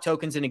 million Quant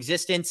tokens in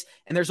existence,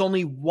 and there's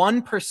only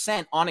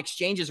 1% on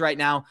exchanges right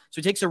now. So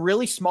it takes a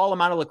really small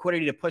amount of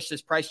liquidity to push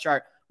this price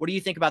chart. What do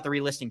you think about the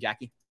relisting,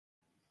 Jackie?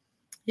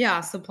 Yeah,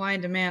 supply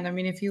and demand. I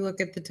mean, if you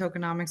look at the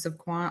tokenomics of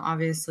Quant,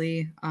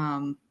 obviously,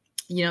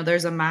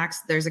 there's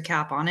a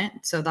cap on it.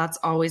 So that's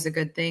always a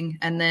good thing.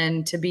 And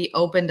then to be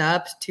opened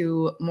up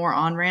to more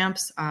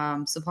on-ramps,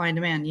 supply and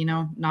demand,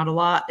 not a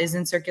lot is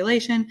in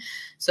circulation.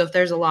 So if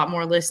there's a lot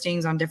more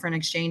listings on different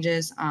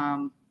exchanges,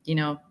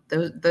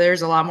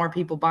 there's a lot more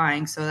people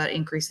buying. So that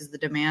increases the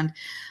demand.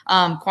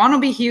 Quant will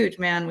be huge,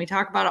 man. We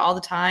talk about it all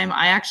the time.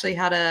 I actually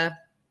had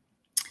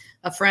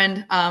a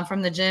friend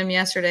from the gym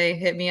yesterday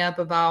hit me up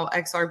about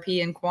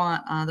XRP and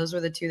Quant. Those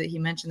were the two that he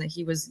mentioned that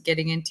he was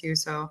getting into.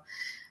 So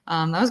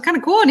that was kind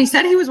of cool. And he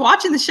said he was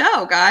watching the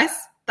show, guys.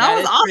 That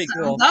was awesome.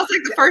 Cool. That was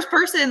like the first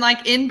person,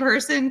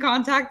 in-person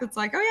contact that's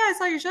like, oh, yeah, I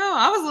saw your show.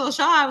 I was a little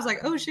shy. I was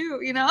like, oh,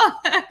 shoot,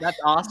 That's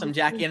awesome,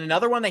 Jackie. And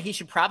another one that he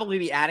should probably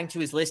be adding to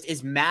his list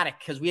is MATIC,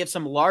 because we have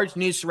some large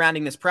news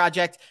surrounding this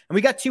project. And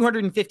we got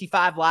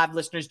 255 live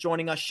listeners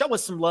joining us. Show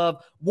us some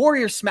love.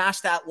 Warrior, smash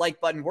that like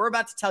button. We're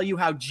about to tell you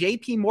how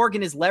JP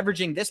Morgan is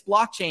leveraging this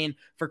blockchain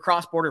for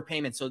cross-border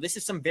payments. So this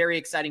is some very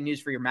exciting news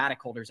for your MATIC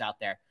holders out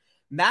there.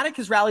 MATIC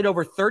has rallied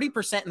over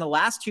 30% in the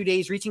last 2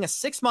 days, reaching a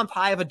 6-month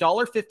high of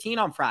 $1.15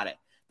 on Friday.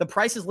 The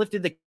price has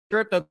lifted the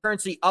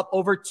cryptocurrency up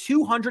over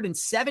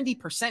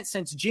 270%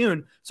 since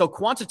June. So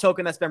Quanta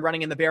token that's been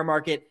running in the bear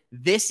market,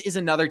 this is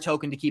another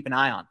token to keep an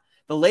eye on.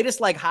 The latest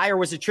leg higher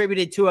was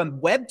attributed to a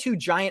Web2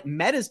 giant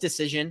Meta's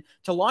decision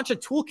to launch a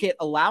toolkit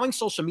allowing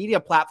social media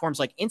platforms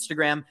like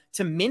Instagram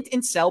to mint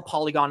and sell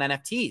Polygon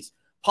NFTs.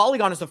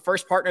 Polygon is the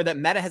first partner that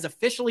Meta has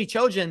officially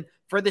chosen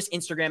for this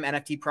Instagram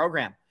NFT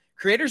program.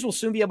 Creators will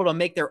soon be able to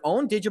make their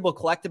own digital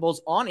collectibles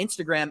on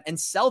Instagram and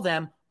sell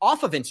them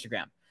off of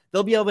Instagram.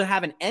 They'll be able to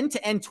have an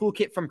end-to-end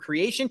toolkit from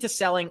creation to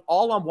selling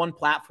all on one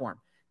platform.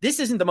 This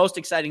isn't the most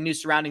exciting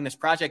news surrounding this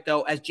project,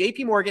 though, as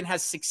JP Morgan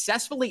has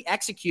successfully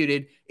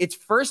executed its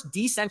first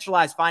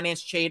decentralized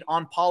finance trade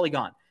on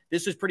Polygon.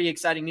 This was pretty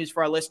exciting news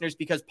for our listeners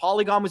because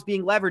Polygon was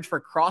being leveraged for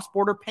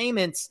cross-border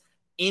payments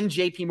in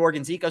JP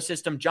Morgan's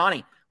ecosystem.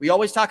 Johnny, we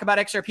always talk about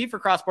XRP for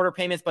cross-border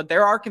payments, but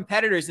there are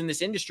competitors in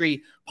this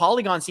industry.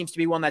 Polygon seems to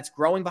be one that's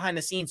growing behind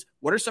the scenes.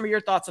 What are some of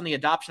your thoughts on the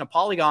adoption of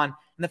Polygon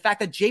and the fact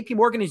that JP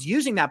Morgan is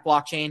using that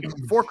blockchain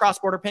for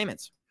cross-border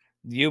payments?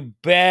 You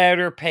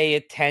better pay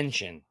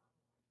attention.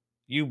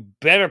 You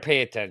better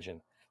pay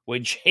attention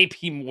with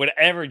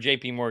whatever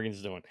JP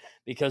Morgan's doing,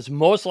 because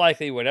most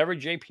likely whatever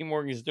JP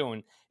Morgan's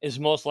doing is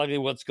most likely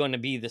what's going to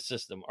be the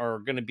system, or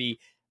going to be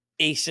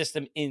a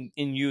system in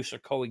use or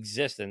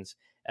coexistence,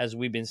 as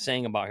we've been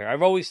saying about here.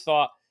 I've always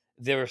thought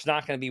there's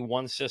not going to be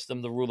one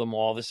system to rule them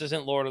all. This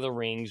isn't Lord of the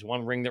Rings,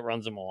 one ring that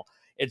runs them all.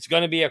 It's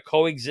going to be a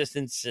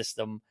coexistence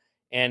system.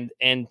 And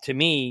to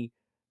me,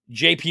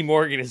 JP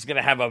Morgan is going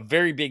to have a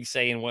very big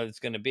say in what it's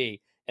going to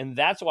be. And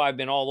that's why I've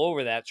been all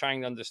over that,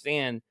 trying to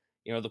understand,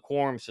 the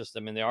quorum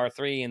system and the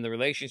R3 and the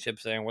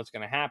relationships there and what's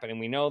going to happen. And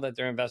we know that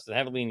they're invested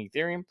heavily in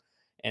Ethereum.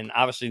 And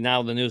obviously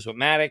now the news with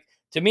MATIC.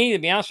 To me, to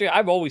be honest with you,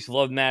 I've always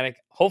loved MATIC.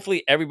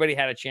 Hopefully everybody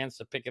had a chance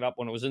to pick it up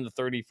when it was in the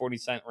 30, 40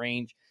 cent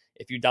range.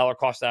 If you dollar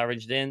cost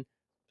averaged in,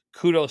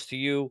 kudos to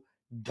you.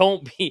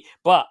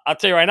 But I'll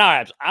tell you right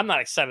now, I'm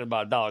not excited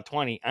about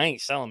 $1.20. I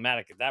ain't selling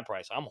MATIC at that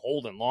price. I'm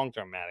holding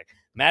long-term MATIC.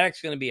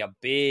 MATIC's going to be a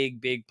big,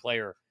 big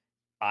player,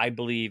 I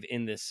believe,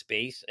 in this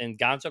space. And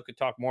Gonzo could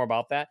talk more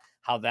about that,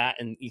 how that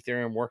and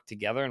Ethereum work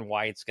together and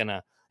why it's going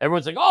to,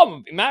 everyone's like,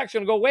 oh, MATIC's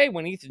going to go away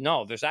when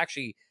no, there's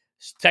actually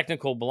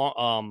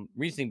technical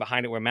reasoning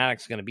behind it where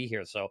MATIC's going to be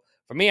here. So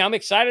for me, I'm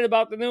excited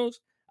about the news.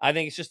 I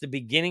think it's just the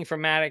beginning for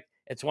MATIC.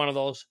 It's one of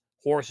those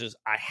horses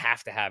I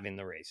have to have in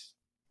the race.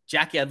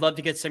 Jackie, I'd love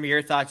to get some of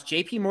your thoughts.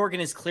 JP Morgan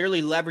is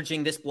clearly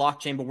leveraging this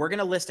blockchain, but we're going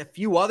to list a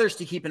few others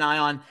to keep an eye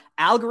on.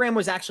 ALGO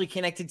was actually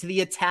connected to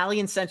the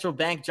Italian central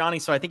bank, Johnny,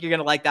 so I think you're going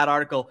to like that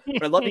article.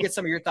 But I'd love to get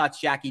some of your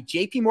thoughts, Jackie.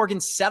 JP Morgan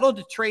settled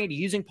to trade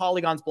using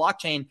Polygon's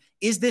blockchain.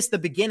 Is this the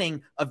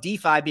beginning of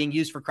DeFi being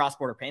used for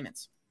cross-border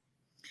payments?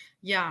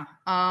 Yeah,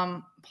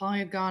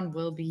 Polygon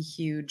will be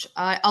huge.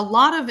 A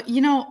lot of,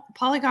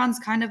 Polygon's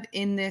kind of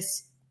in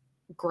this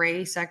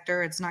gray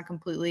sector. It's not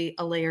completely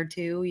a layer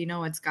 2.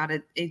 It's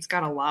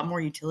got a lot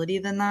more utility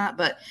than that.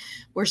 But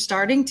we're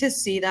starting to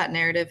see that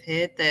narrative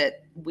hit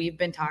that we've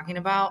been talking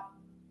about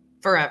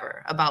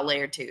forever about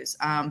layer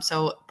 2s.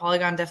 So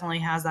Polygon definitely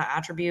has that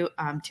attribute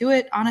to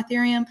it on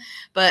Ethereum.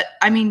 But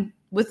I mean,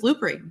 with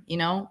Loopring,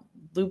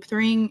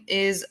 Loopring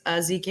is a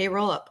ZK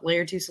rollup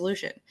layer 2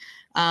 solution.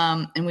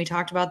 And we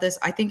talked about this.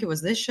 I think it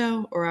was this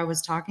show, or I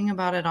was talking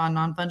about it on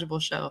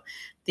Non-Fungible Show.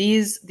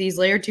 These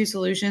layer 2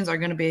 solutions are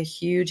going to be a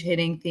huge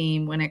hitting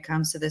theme when it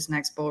comes to this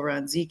next bull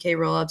run. ZK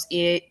rollups,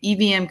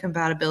 EVM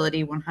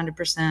compatibility,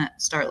 100%.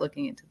 Start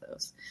looking into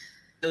those.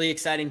 Really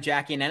exciting,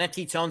 Jackie. And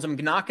NFT Tones, I'm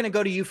not going to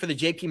go to you for the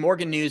JP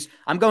Morgan news.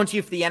 I'm going to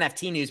you for the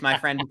NFT news, my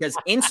friend, because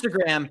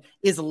Instagram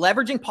is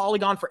leveraging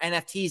Polygon for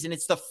NFTs, and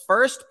it's the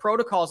first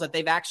protocols that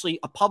they've actually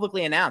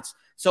publicly announced.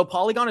 So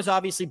Polygon is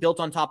obviously built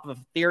on top of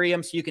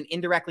Ethereum, so you can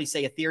indirectly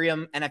say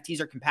Ethereum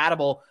NFTs are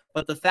compatible.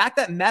 But the fact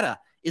that Meta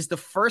is the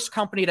first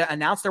company to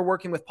announce they're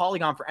working with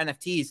Polygon for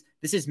NFTs,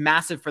 this is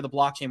massive for the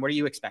blockchain. What are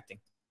you expecting?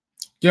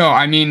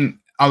 I mean,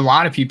 a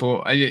lot of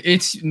people,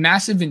 it's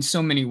massive in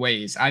so many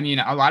ways. I mean,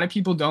 a lot of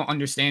people don't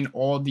understand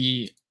all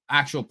the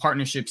actual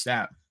partnerships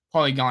that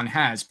Polygon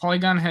has.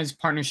 Polygon has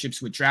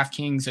partnerships with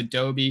DraftKings,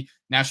 Adobe,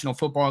 National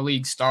Football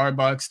League,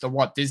 Starbucks, the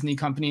Walt Disney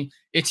Company.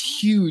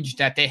 It's huge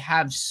that they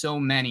have so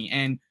many.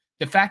 And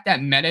the fact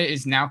that Meta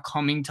is now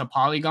coming to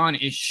Polygon,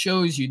 it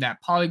shows you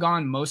that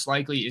Polygon most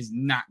likely is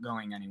not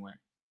going anywhere.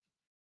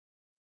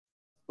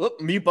 Oop,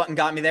 mute button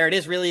got me there. It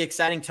is really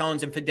exciting,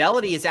 Tones. And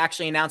Fidelity is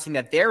actually announcing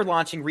that they're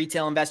launching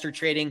retail investor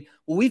trading.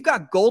 Well, we've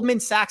got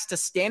Goldman Sachs to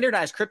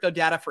standardize crypto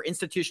data for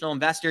institutional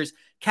investors.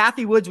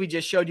 Kathy Woods, we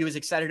just showed you, is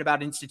excited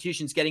about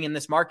institutions getting in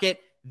this market.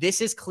 This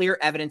is clear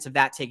evidence of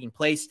that taking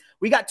place.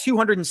 We got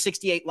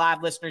 268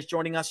 live listeners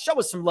joining us. Show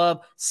us some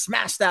love.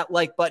 Smash that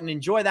like button.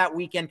 Enjoy that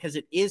weekend because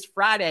it is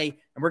Friday,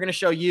 and we're going to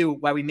show you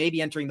why we may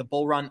be entering the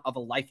bull run of a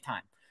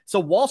lifetime. So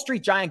Wall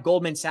Street giant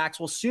Goldman Sachs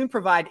will soon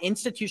provide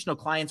institutional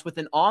clients with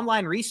an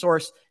online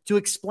resource to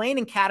explain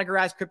and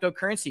categorize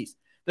cryptocurrencies.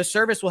 The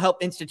service will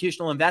help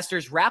institutional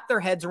investors wrap their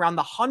heads around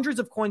the hundreds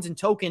of coins and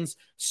tokens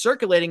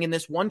circulating in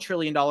this $1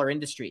 trillion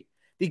industry.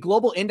 The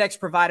global index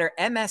provider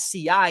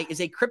MSCI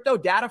is a crypto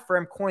data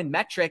firm.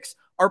 Coinmetrics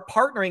are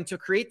partnering to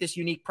create this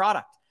unique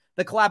product.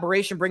 The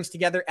collaboration brings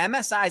together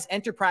MSI's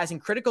enterprise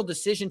and critical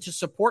decision to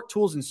support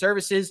tools and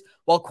services,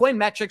 while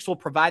Coinmetrics will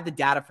provide the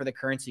data for the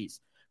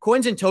currencies.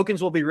 Coins and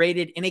tokens will be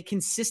rated in a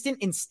consistent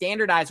and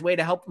standardized way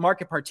to help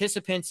market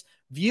participants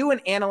view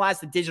and analyze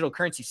the digital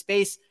currency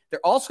space. They're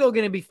also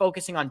going to be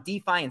focusing on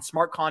DeFi and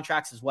smart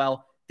contracts as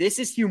well. This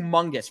is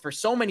humongous for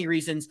so many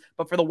reasons,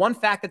 but for the one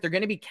fact that they're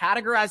going to be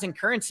categorizing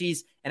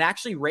currencies and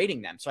actually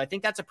rating them. So I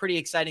think that's a pretty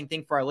exciting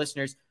thing for our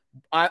listeners.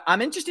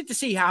 I'm interested to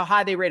see how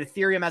high they rate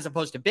Ethereum as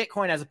opposed to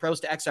Bitcoin, as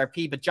opposed to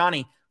XRP. But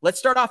Johnny, let's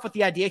start off with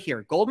the idea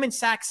here. Goldman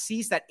Sachs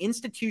sees that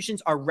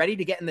institutions are ready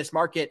to get in this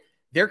market.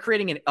 They're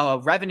creating a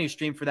revenue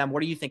stream for them.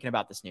 What are you thinking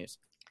about this news?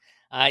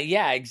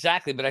 Yeah,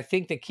 exactly. But I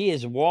think the key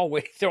is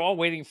they're all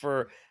waiting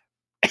for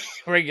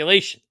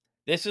regulation.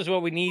 This is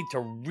what we need to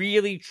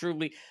really,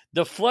 truly,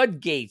 the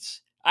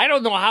floodgates. I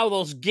don't know how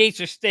those gates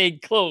are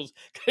staying closed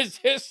because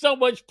there's so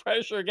much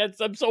pressure against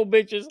them. So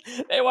bitches,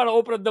 they want to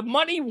open up. The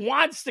money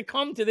wants to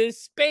come to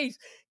this space.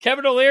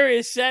 Kevin O'Leary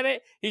has said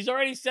it. He's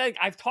already said,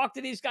 I've talked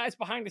to these guys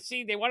behind the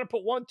scene. They want to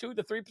put 1, 2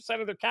 to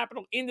 3% of their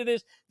capital into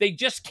this. They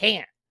just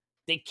can't.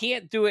 They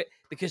can't do it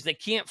because they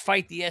can't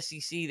fight the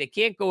SEC. They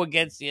can't go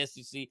against the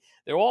SEC.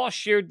 They're all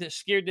scared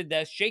to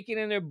death, shaking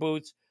in their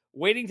boots,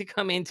 waiting to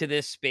come into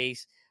this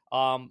space.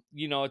 At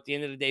the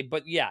end of the day.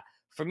 But yeah,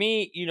 for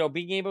me,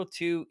 being able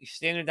to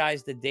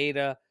standardize the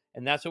data,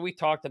 and that's what we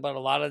talked about, a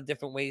lot of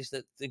different ways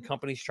that the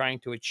company's trying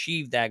to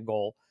achieve that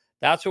goal.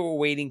 That's what we're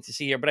waiting to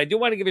see here. But I do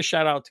want to give a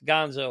shout out to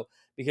Gonzo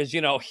because,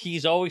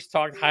 he's always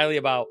talked highly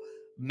about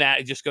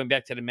MATIC, just going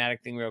back to the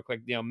MATIC thing real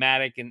quick,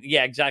 MATIC, and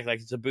yeah, exactly,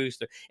 like it's a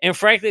booster. And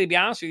frankly, to be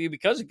honest with you,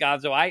 because of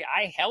Gonzo,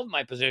 I held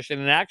my position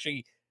and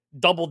actually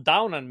doubled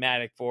down on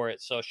MATIC for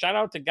it. So shout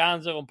out to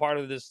Gonzo and part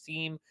of this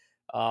team.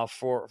 That's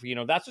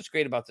what's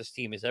great about this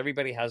team is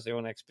everybody has their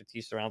own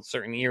expertise around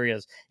certain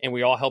areas, and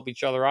we all help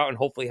each other out and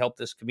hopefully help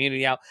this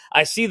community out.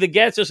 I see the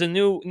Gets is a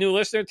new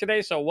listener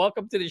today, so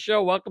welcome to the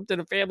show. Welcome to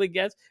the family,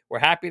 Gets. We're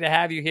happy to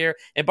have you here.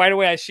 And by the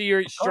way, I see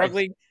you're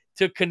struggling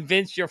to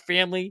convince your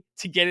family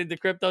to get into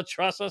crypto.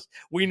 Trust us,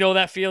 we know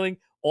that feeling.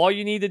 All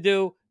you need to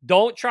do,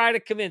 don't try to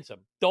convince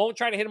them. Don't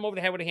try to hit them over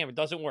the head with a hammer. It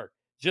doesn't work.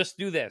 Just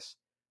do this.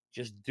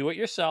 Just do it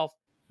yourself.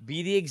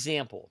 Be the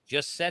example.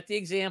 Just set the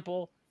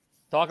example.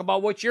 Talk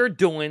about what you're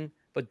doing,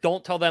 but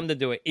don't tell them to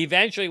do it.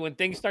 Eventually, when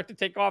things start to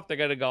take off, they're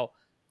going to go,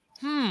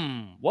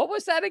 what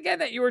was that again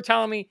that you were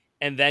telling me?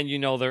 And then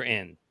they're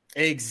in.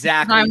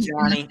 Exactly,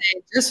 Johnny.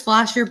 Just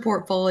flash your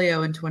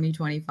portfolio in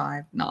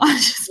 2025. No, I'm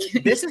just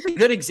kidding. This is a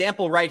good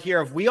example right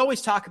here of we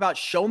always talk about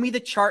show me the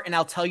chart and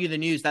I'll tell you the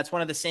news. That's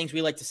one of the things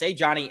we like to say,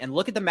 Johnny. And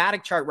look at the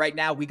MATIC chart right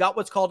now. We got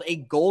what's called a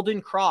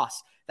golden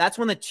cross. That's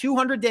when the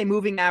 200-day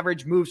moving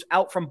average moves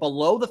out from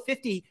below the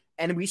 50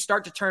 and we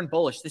start to turn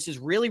bullish. This is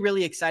really,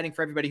 really exciting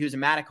for everybody who's a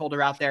MATIC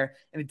holder out there.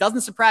 And it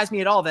doesn't surprise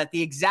me at all that at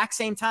the exact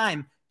same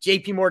time,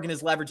 JP Morgan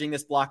is leveraging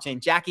this blockchain.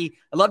 Jackie,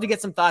 I'd love to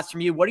get some thoughts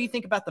from you. What do you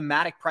think about the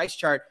MATIC price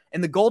chart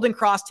and the golden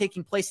cross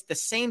taking place at the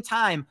same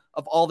time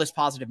of all this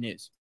positive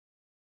news?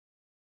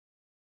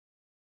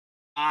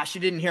 She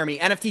didn't hear me.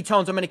 NFT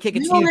Tones, I'm going to kick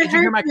it to you. Did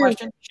you hear my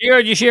question? She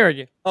heard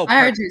you. Oh,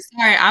 I heard you.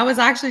 Sorry. I was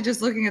actually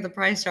just looking at the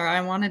price chart.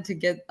 I wanted to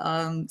get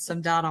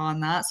some data on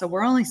that. So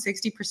we're only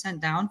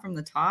 60% down from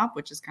the top,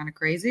 which is kind of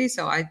crazy.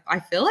 So I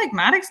feel like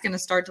MATIC's going to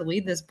start to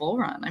lead this bull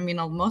run. I mean,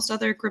 most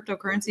other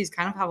cryptocurrencies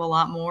kind of have a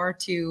lot more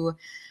to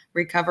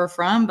recover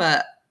from,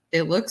 but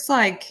it looks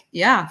like,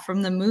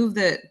 from the move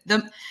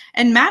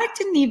and MATIC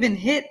didn't even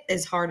hit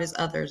as hard as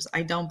others,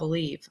 I don't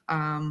believe.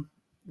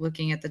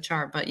 Looking at the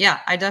chart, but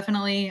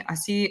I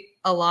see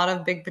a lot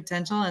of big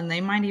potential, and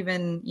they might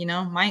even,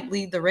 might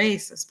lead the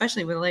race,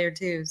 especially with layer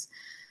 2s.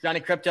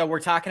 Johnny Crypto, we're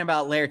talking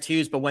about layer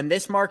 2s, but when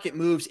this market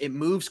moves, it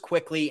moves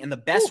quickly, and the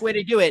best way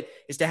to do it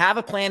is to have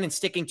a plan and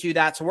sticking to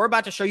that. So we're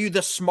about to show you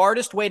the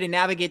smartest way to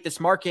navigate this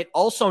market,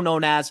 also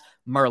known as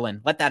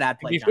Merlin. Let that ad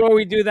play. Before Johnny.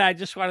 we do that, I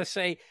just want to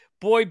say,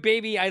 boy,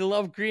 baby, I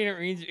love green.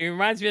 It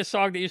reminds me of a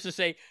song that used to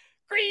say,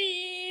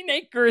 Green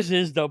Acres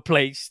is the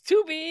place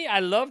to be. I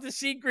love to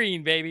see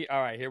green, baby.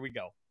 All right, here we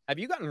go. Have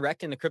you gotten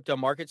wrecked in the crypto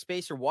market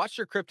space or watched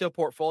your crypto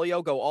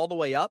portfolio go all the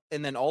way up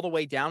and then all the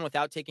way down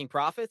without taking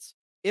profits?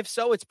 If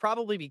so, it's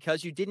probably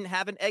because you didn't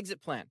have an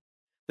exit plan.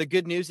 The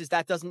good news is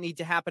that doesn't need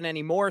to happen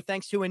anymore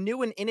thanks to a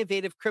new and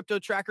innovative crypto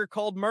tracker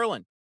called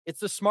Merlin.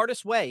 It's the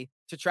smartest way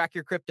to track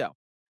your crypto.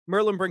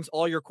 Merlin brings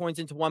all your coins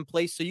into one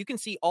place so you can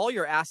see all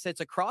your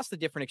assets across the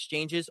different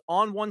exchanges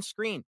on one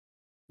screen.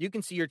 You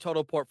can see your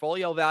total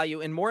portfolio value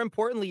and, more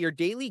importantly, your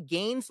daily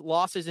gains,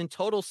 losses, and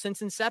totals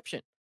since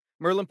inception.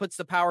 Merlin puts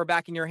the power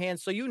back in your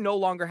hands so you no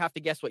longer have to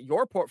guess what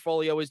your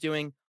portfolio is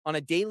doing on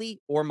a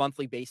daily or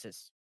monthly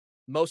basis.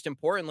 Most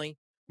importantly,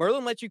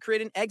 Merlin lets you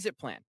create an exit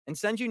plan and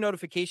sends you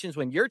notifications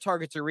when your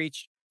targets are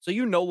reached so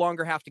you no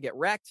longer have to get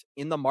wrecked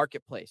in the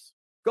marketplace.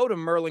 Go to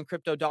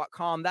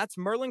merlincrypto.com, that's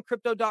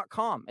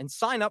merlincrypto.com, and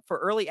sign up for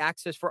early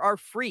access for our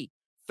free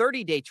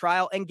 30-day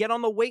trial and get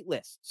on the wait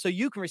list so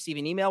you can receive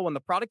an email when the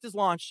product is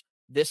launched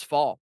this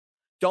fall.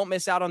 Don't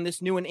miss out on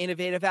this new and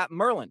innovative app,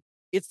 Merlin.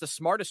 It's the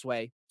smartest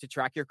way to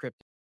track your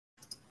crypto.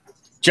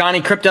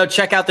 Johnny Crypto,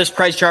 check out this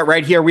price chart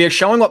right here. We are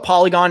showing what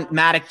Polygon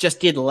MATIC just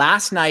did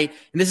last night,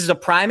 and this is a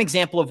prime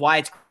example of why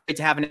it's great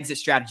to have an exit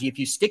strategy. If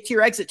you stick to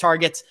your exit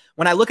targets,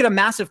 when I look at a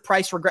massive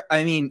price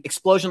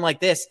explosion like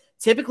this,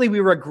 typically we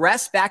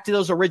regress back to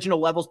those original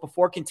levels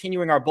before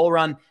continuing our bull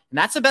run, and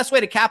that's the best way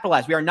to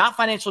capitalize. We are not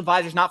financial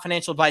advisors, not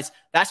financial advice.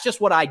 That's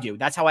just what I do.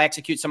 That's how I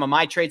execute some of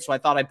my trades, so I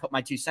thought I'd put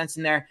my 2 cents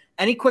in there.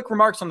 Any quick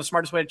remarks on the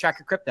smartest way to track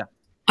your crypto?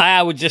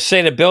 I would just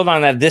say, to build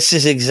on that, this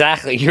is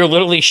exactly, you're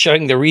literally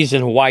showing the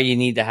reason why you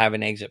need to have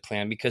an exit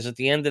plan, because at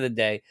the end of the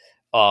day,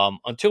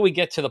 until we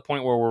get to the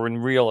point where we're in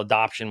real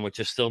adoption, which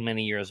is still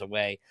many years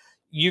away,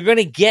 you're going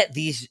to get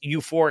these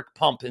euphoric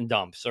pump and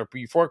dumps, or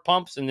euphoric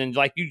pumps, and then,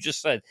 like you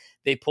just said,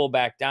 they pull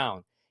back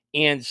down.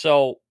 And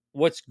so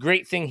what's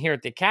great thing here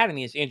at the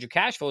Academy is Andrew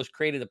Cashflow has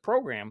created a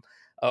program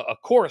a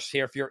course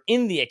here. If you're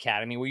in the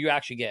academy where you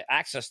actually get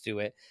access to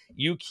it,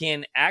 you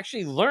can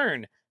actually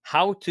learn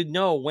how to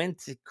know when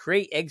to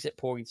create exit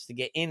points to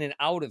get in and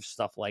out of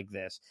stuff like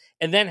this.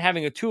 And then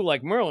having a tool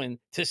like Merlin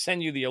to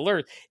send you the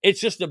alert. It's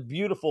just a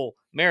beautiful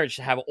marriage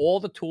to have all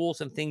the tools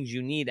and things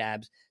you need,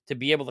 Abs, to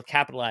be able to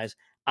capitalize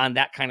on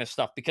that kind of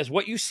stuff. Because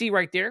what you see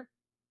right there,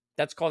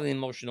 that's called an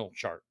emotional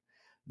chart.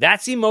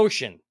 That's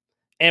emotion.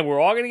 And we're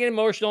all going to get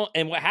emotional.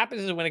 And what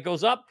happens is when it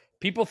goes up,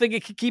 people think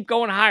it can keep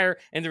going higher.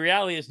 And the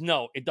reality is,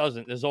 no, it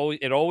doesn't.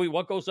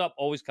 What goes up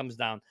always comes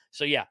down.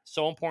 So yeah,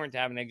 so important to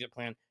have an exit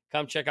plan.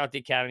 Come check out the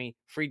Academy,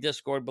 free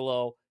Discord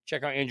below.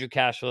 Check out Andrew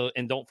Cashflow,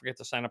 and don't forget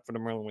to sign up for the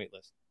Merlin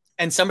waitlist.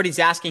 And somebody's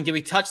asking, did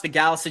we touch the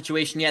Gala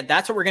situation yet?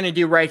 That's what we're going to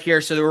do right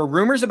here. So there were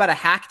rumors about a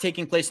hack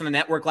taking place on the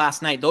network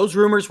last night. Those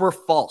rumors were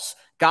false.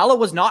 Gala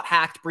was not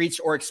hacked, breached,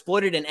 or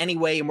exploited in any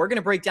way, and we're going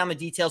to break down the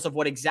details of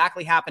what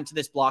exactly happened to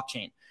this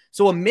blockchain.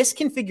 So a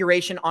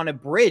misconfiguration on a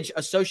bridge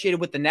associated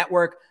with the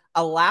network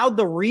allowed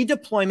the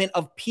redeployment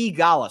of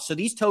P-Gala. So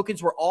these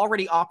tokens were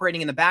already operating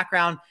in the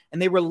background,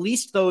 and they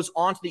released those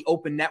onto the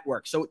open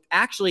network. So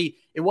actually,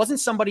 it wasn't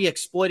somebody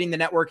exploiting the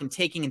network and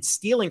taking and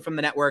stealing from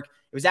the network.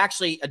 It was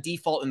actually a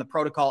default in the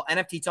protocol.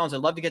 NFT Tones, I'd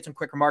love to get some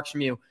quick remarks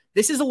from you.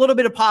 This is a little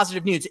bit of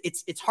positive news.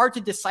 It's hard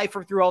to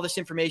decipher through all this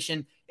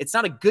information. It's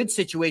not a good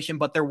situation,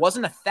 but there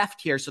wasn't a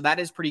theft here, so that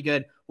is pretty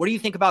good. What do you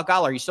think about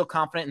Gala? Are you still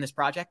confident in this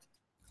project?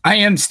 I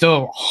am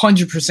still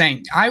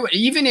 100%.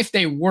 Even if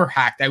they were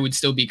hacked, I would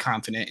still be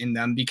confident in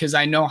them because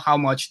I know how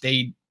much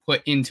they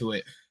put into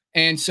it.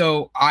 And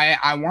so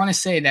I want to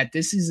say that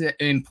this is an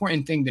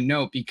important thing to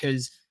note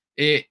because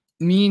it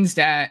means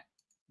that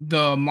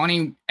the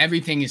money,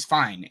 everything is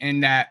fine.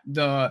 And that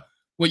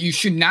what you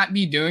should not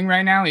be doing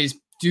right now is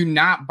do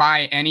not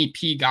buy any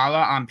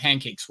P-Gala on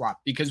PancakeSwap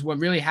because what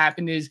really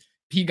happened is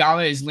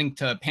P-Gala is linked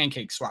to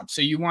PancakeSwap.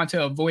 So you want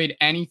to avoid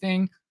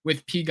anything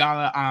with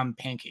P-Gala on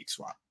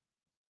PancakeSwap.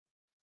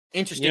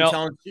 Interesting,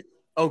 Tone.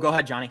 Oh, go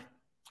ahead, Johnny.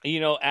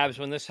 Abs,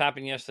 when this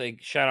happened yesterday,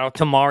 shout out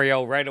to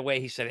Mario right away.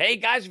 He said, hey,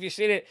 guys, if you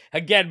seen it,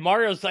 again,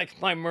 Mario's like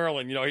my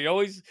Merlin. He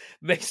always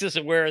makes us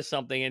aware of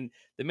something. And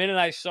the minute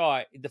I saw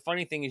it, the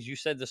funny thing is you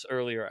said this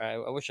earlier.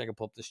 I wish I could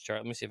pull up this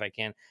chart. Let me see if I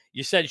can.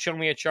 You said, show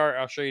me a chart.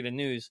 I'll show you the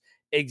news.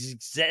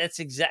 That's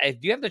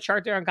exact. Do you have the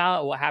chart there on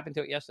Gala? What happened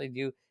to it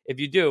yesterday? If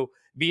you do,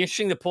 it'd be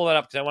interesting to pull that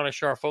up because I want to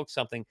show our folks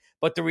something.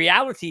 But the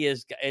reality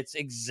is it's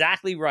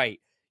exactly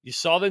right. You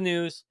saw the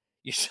news.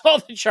 You saw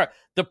the chart.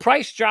 The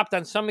price dropped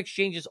on some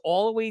exchanges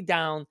all the way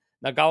down.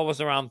 Now, Gala was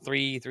around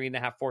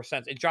 3.5, 4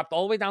 cents. It dropped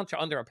all the way down to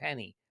under a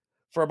penny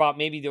for about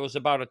there was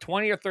about a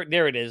 20 or 30.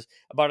 There it is.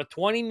 About a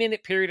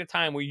 20-minute period of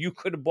time where you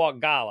could have bought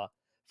Gala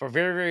for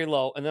very, very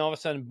low. And then all of a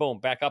sudden, boom,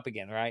 back up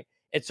again, right?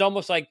 It's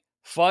almost like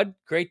FUD,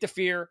 Great to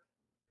Fear,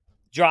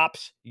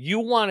 drops. You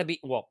want to be,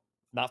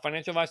 not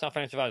financial advice,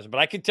 but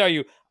I can tell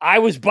you, I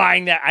was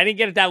buying that. I didn't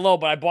get it that low,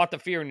 but I bought the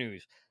fear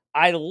news.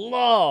 I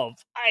love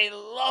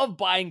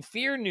buying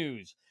fear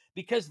news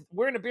because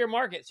we're in a bear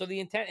market. So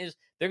the intent is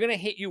they're going to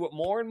hit you with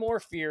more and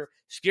more fear,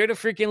 scare the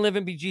freaking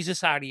living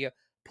bejesus out of you,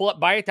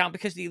 buy it down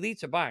because the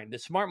elites are buying. The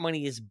smart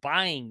money is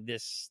buying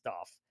this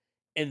stuff.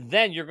 And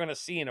then you're going to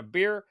see in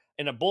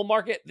a bull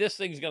market, this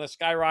thing's going to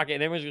skyrocket.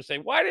 And everyone's going to say,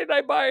 why didn't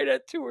I buy it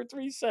at 2 or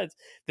 3 cents?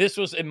 This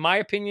was, in my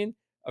opinion,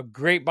 a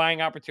great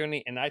buying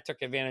opportunity. And I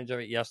took advantage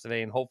of it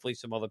yesterday. And hopefully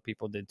some other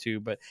people did too.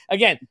 But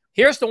again,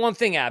 here's the one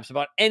thing, Abs,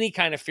 about any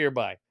kind of fear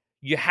buy.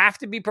 You have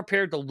to be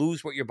prepared to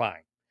lose what you're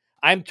buying.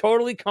 I'm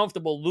totally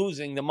comfortable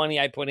losing the money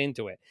I put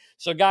into it.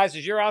 So guys,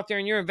 as you're out there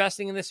and you're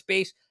investing in this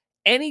space,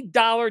 any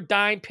dollar,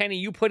 dime, penny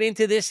you put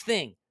into this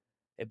thing,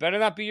 it better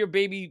not be your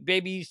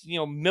baby's,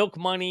 milk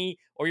money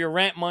or your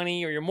rent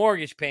money or your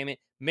mortgage payment.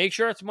 Make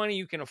sure it's money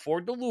you can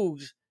afford to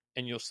lose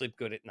and you'll sleep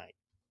good at night.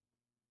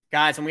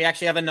 Guys, and we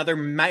actually have another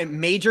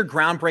major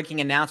groundbreaking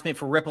announcement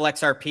for Ripple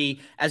XRP.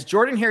 As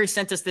Jordan Harry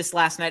sent us this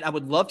last night, I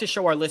would love to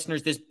show our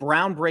listeners this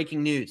groundbreaking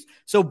news.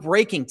 So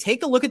breaking,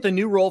 take a look at the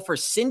new role for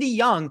Cindy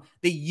Young,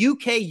 the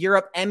UK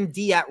Europe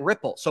MD at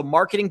Ripple. So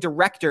marketing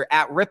director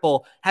at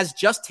Ripple has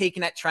just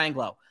taken at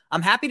Tranglo.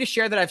 I'm happy to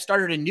share that I've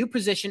started a new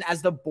position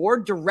as the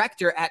board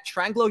director at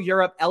Tranglo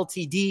Europe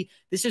Ltd.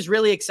 This is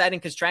really exciting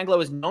because Tranglo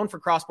is known for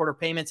cross-border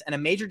payments and a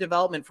major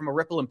development from a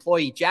Ripple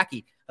employee.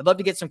 Jackie, I'd love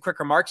to get some quick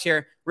remarks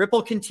here.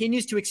 Ripple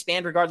continues to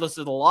expand regardless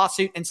of the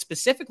lawsuit, and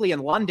specifically in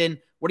London.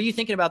 What are you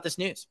thinking about this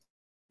news?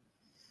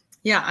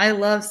 Yeah, I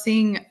love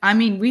seeing,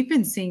 we've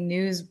been seeing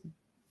news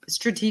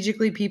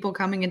strategically, people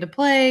coming into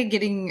play,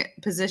 getting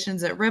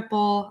positions at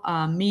Ripple,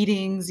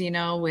 meetings,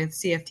 with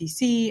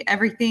CFTC,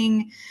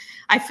 everything.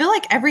 I feel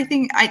like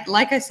everything,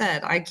 like I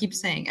said, I keep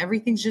saying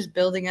everything's just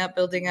building up.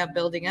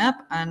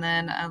 And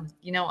then,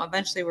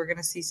 eventually we're going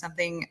to see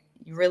something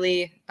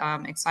really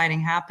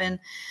exciting happen.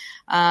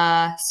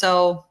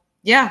 So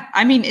yeah,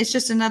 it's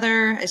just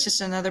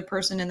another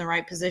person in the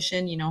right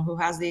position, who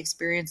has the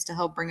experience to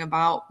help bring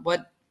about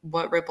what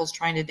Ripple's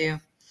trying to do.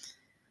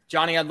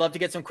 Johnny, I'd love to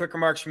get some quick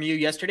remarks from you.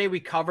 Yesterday, we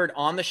covered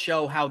on the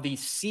show how the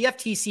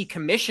CFTC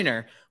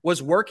commissioner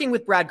was working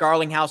with Brad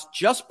Garlinghouse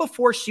just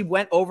before she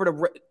went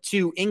over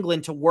to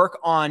England to work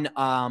on,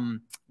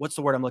 what's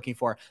the word I'm looking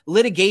for?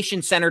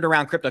 Litigation centered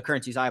around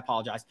cryptocurrencies. I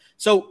apologize.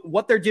 So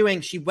what they're doing,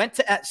 she went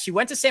to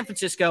San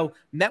Francisco,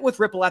 met with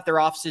Ripple at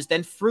their offices,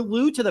 then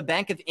flew to the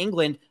Bank of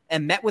England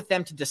and met with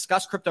them to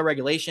discuss crypto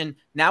regulation.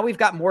 Now we've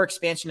got more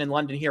expansion in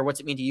London here. What's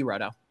it mean to you,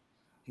 Roto?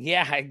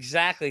 Yeah,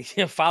 exactly.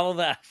 Follow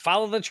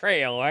the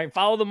trail, right?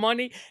 Follow the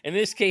money. In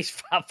this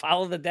case,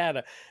 follow the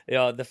data.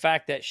 The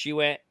fact that she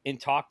went and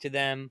talked to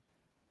them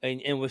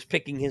and was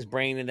picking his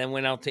brain and then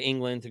went out to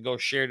England to go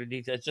share the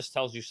details just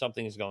tells you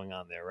something is going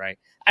on there, right?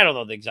 I don't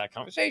know the exact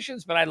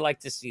conversations, but I'd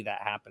like to see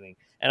that happening.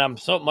 And I'm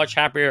so much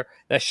happier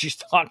that she's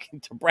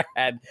talking to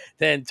Brad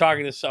than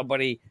talking to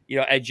somebody,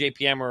 at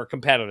JPM or a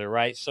competitor,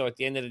 right? So at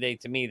the end of the day,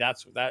 to me,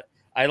 that's that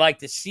I like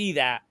to see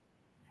that.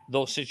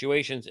 Those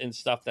situations and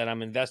stuff that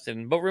I'm invested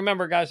in. But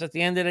remember, guys, at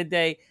the end of the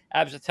day, I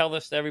have to tell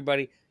this to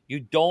everybody, you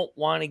don't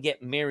want to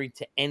get married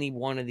to any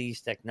one of these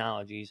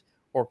technologies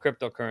or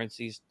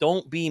cryptocurrencies.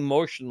 Don't be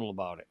emotional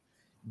about it.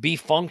 Be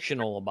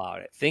functional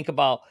about it. Think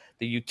about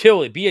the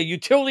utility. Be a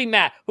utility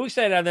max. Who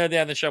said that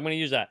on the show? I'm going to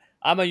use that.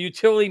 I'm a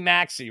utility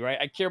maxi, right?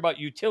 I care about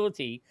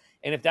utility.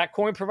 And if that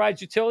coin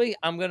provides utility,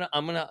 I'm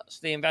gonna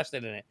stay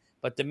invested in it.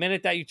 But the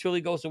minute that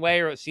utility goes away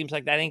or it seems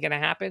like that ain't going to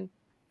happen,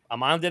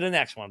 I'm on to the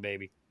next one,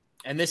 baby.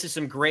 And this is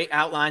some great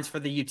outlines for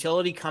the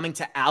utility coming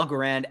to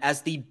Algorand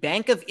as the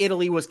Bank of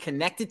Italy was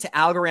connected to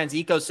Algorand's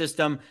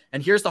ecosystem.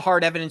 And here's the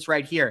hard evidence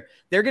right here.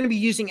 They're going to be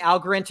using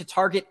Algorand to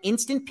target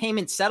instant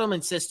payment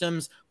settlement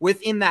systems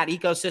within that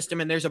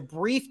ecosystem. And there's a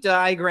brief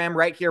diagram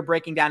right here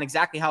breaking down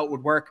exactly how it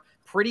would work.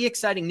 Pretty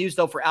exciting news,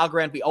 though, for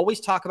Algorand. We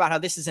always talk about how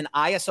this is an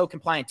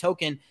ISO-compliant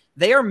token.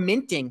 They are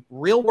minting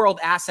real-world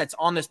assets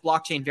on this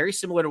blockchain, very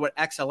similar to what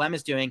XLM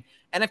is doing.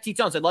 NFT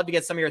Tones, I'd love to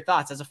get some of your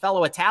thoughts. As a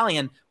fellow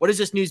Italian, what does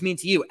this news mean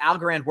to you?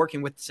 Algorand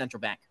working with the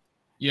central bank.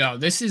 Yo,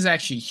 this is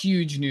actually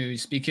huge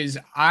news because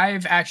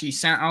I've actually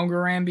sent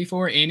Algorand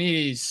before, and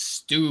it is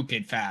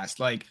stupid fast.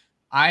 Like,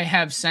 I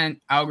have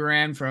sent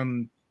Algorand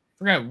from, I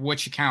forget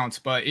which accounts,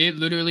 but it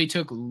literally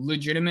took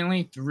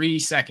legitimately 3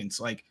 seconds.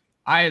 Like,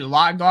 I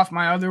logged off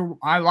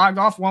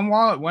one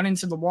wallet, went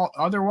into the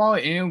other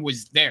wallet, and it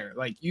was there.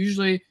 Like,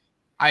 usually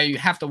I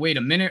have to wait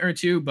a minute or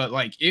two, but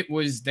like it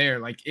was there.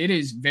 Like, it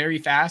is very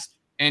fast.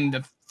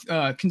 And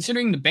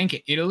considering the Bank of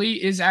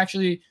Italy is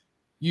actually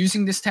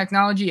using this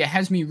technology, it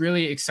has me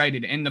really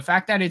excited. And the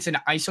fact that it's an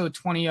ISO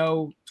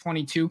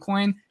 20022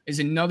 coin is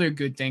another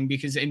good thing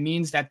because it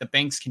means that the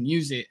banks can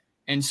use it.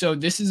 And so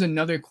this is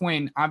another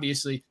coin,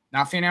 obviously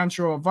not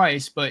financial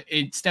advice, but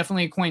it's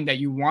definitely a coin that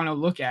you want to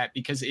look at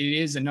because it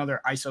is another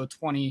ISO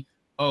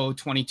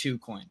 20022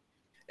 coin.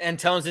 And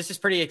Tones, this is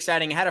pretty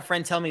exciting. I had a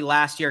friend tell me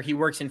last year, he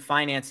works in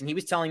finance, and he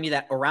was telling me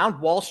that around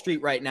Wall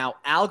Street right now,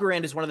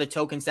 Algorand is one of the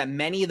tokens that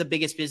many of the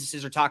biggest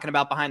businesses are talking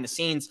about behind the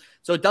scenes.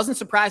 So it doesn't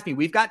surprise me.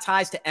 We've got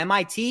ties to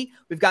MIT,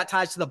 we've got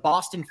ties to the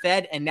Boston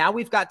Fed, and now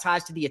we've got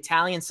ties to the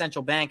Italian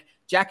central bank.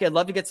 Jackie, I'd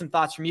love to get some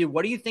thoughts from you.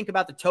 What do you think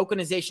about the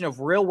tokenization of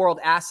real-world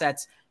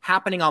assets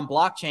happening on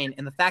blockchain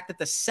and the fact that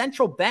the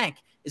central bank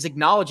is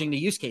acknowledging the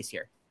use case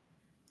here?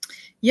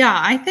 Yeah,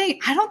 I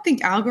don't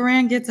think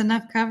Algorand gets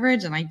enough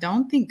coverage, and I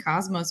don't think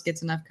Cosmos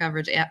gets enough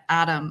coverage,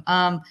 Adam.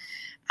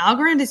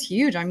 Algorand is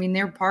huge. I mean,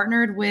 they're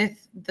partnered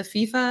with the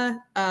FIFA.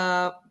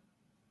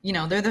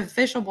 They're the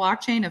official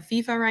blockchain of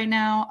FIFA right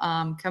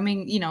now.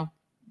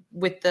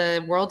 With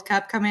the World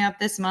Cup coming up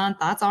this month,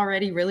 that's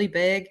already really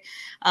big.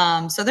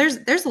 So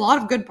there's a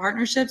lot of good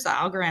partnerships that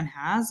Algorand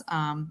has.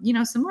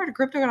 Similar to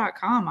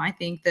crypto.com, I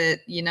think that,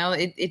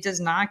 it does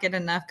not get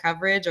enough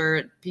coverage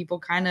or people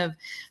kind of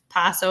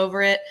pass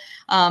over it.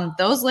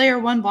 Those layer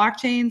one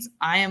blockchains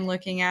I am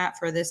looking at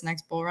for this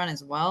next bull run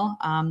as well.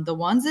 The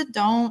ones that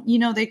don't,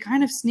 they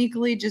kind of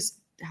sneakily just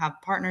have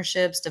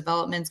partnerships,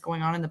 developments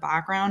going on in the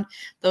background.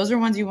 Those are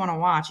ones you want to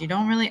watch. You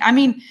don't really,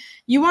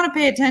 you want to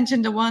pay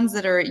attention to ones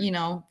that are,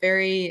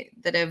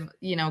 that have,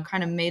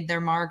 kind of made their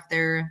mark,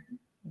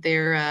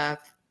 their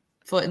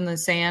foot in the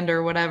sand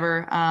or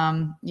whatever,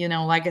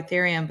 like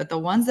Ethereum. But the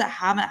ones that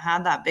haven't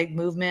had that big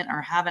movement or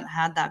haven't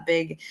had that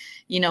big,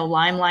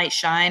 limelight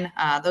shine,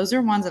 those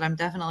are ones that I'm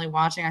definitely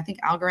watching. I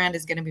think Algorand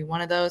is going to be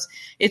one of those.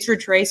 Its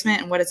retracement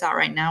and what it's at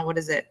right now, what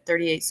is it,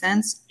 38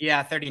 cents?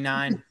 Yeah,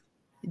 39.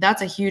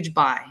 That's a huge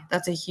buy.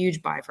 That's a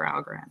huge buy for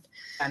Algorand.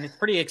 And it's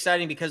pretty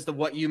exciting because of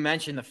what you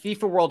mentioned. The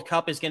FIFA World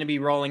Cup is going to be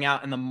rolling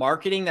out, and the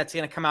marketing that's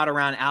going to come out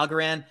around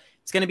Algorand,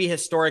 it's going to be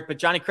historic. But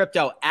Johnny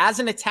Crypto, as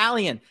an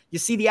Italian, you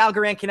see the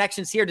Algorand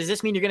connections here. Does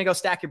this mean you're going to go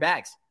stack your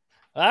bags?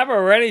 I've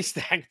already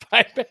stacked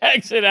my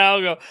bags at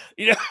Algo.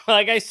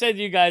 Like I said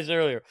to you guys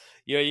earlier,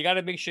 you got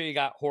to make sure you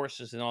got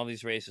horses in all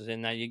these races.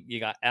 And now you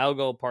got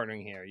Algo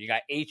partnering here. You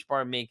got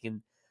HBAR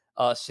making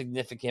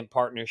significant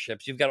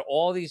partnerships. You've got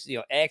all these,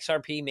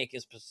 XRP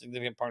making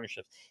significant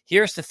partnerships.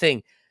 Here's the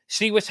thing.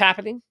 See what's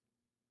happening?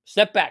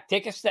 Step back.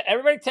 Take a step.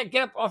 Everybody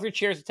get up off your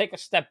chairs and take a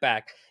step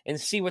back and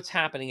see what's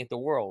happening at the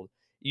world.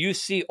 You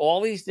see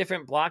all these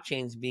different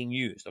blockchains being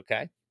used,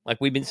 okay? Like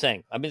we've been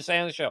saying. I've been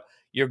saying on the show.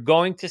 You're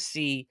going to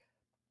see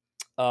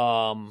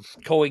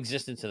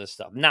coexistence of this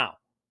stuff. Now,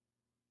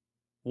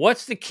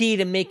 what's the key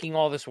to making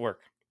all this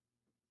work?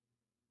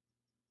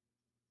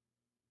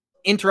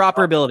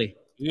 Interoperability.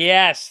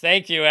 Yes,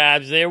 thank you,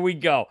 Abs. There we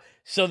go.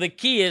 So the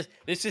key is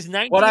this is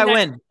 19. What I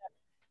win?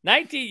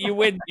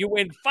 19. You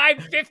win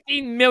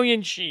 15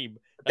 million sheep.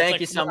 That's Thank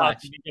like you so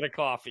much. You get a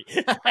coffee.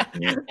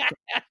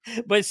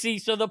 But see,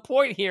 so the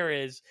point here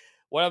is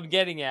what I'm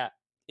getting at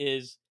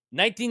is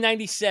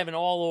 1997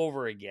 all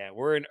over again.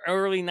 We're in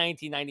early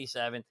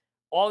 1997.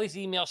 All these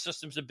email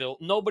systems are built.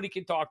 Nobody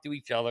can talk to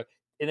each other.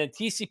 And then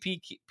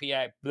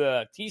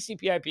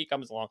TCP/IP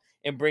comes along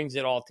and brings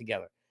it all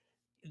together.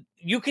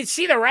 You can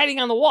see the writing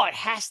on the wall. It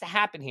has to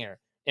happen here.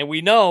 And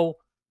we know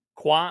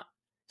quant.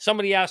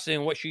 Somebody asked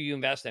him, what should you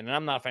invest in? And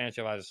I'm not a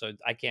financial advisor, so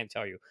I can't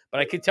tell you.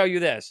 But I can tell you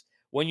this.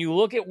 When you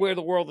look at where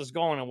the world is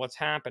going and what's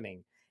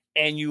happening,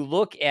 and you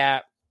look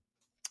at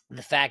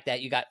the fact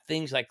that you got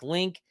things like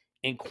Link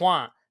and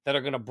Quant that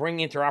are going to bring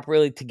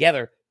interoperability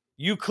together,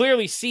 you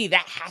clearly see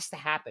that has to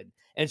happen.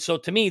 And so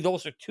to me,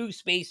 those are two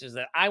spaces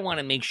that I want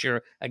to make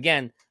sure,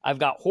 again, I've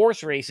got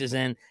horse races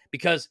in,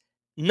 because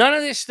none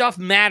of this stuff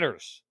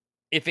matters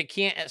if it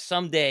can't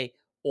someday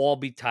all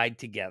be tied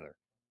together.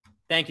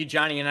 Thank you,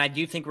 Johnny. And I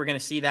do think we're going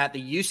to see that. The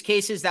use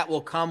cases that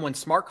will come when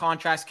smart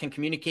contracts can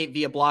communicate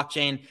via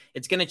blockchain,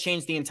 it's going to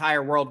change the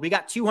entire world. We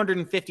got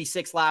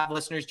 256 live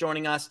listeners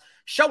joining us.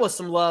 Show us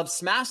some love.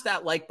 Smash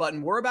that like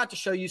button. We're about to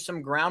show you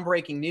some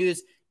groundbreaking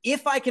news,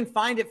 if I can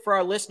find it for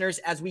our listeners,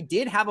 as we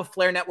did have a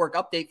Flare Network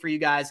update for you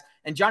guys.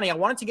 And Johnny, I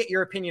wanted to get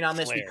your opinion on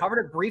this. Flare. We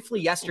covered it briefly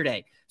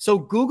yesterday. So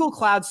Google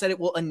Cloud said it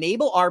will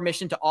enable our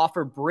mission to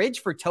offer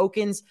bridge for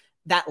tokens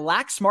that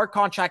lack smart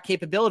contract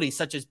capabilities,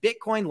 such as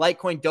Bitcoin,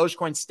 Litecoin,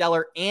 Dogecoin,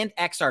 Stellar, and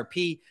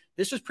XRP.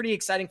 This was pretty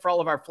exciting for all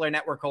of our Flare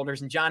Network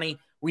holders. And Johnny,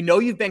 we know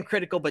you've been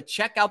critical, but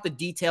check out the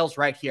details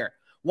right here.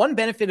 One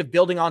benefit of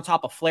building on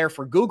top of Flare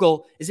for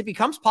Google is it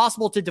becomes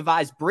possible to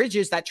devise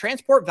bridges that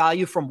transport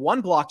value from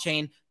one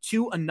blockchain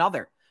to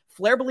another.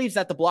 Flare believes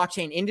that the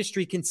blockchain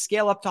industry can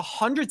scale up to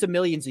hundreds of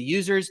millions of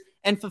users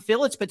and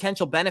fulfill its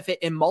potential benefit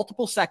in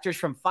multiple sectors,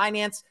 from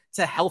finance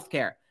to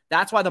healthcare.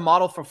 That's why the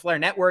model for Flare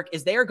Network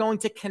is they are going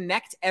to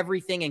connect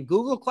everything, and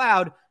Google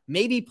Cloud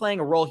may be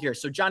playing a role here.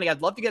 So, Johnny,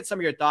 I'd love to get some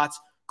of your thoughts.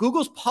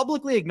 Google's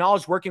publicly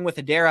acknowledged working with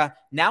Hedera.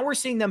 Now we're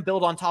seeing them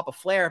build on top of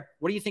Flare.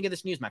 What do you think of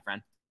this news, my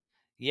friend?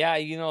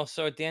 Yeah,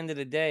 so at the end of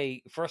the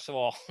day, first of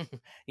all,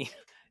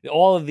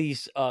 all of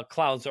these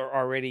clouds are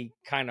already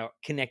kind of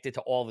connected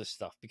to all this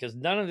stuff, because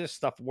none of this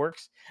stuff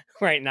works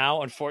right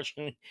now,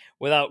 unfortunately,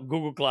 without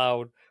Google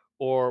Cloud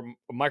or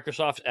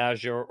Microsoft's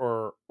Azure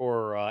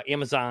or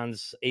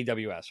Amazon's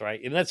AWS,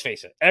 right? And let's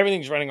face it,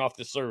 everything's running off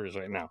the servers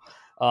right now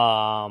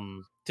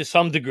to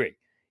some degree.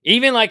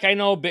 Even like I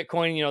know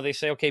Bitcoin, they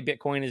say, okay,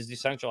 Bitcoin is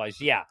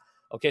decentralized. Yeah.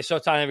 Okay, so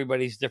it's on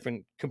everybody's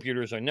different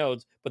computers or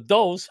nodes, but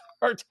those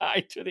are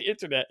tied to the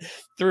internet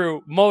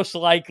through most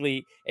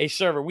likely a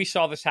server. We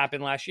saw this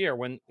happen last year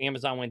when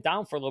Amazon went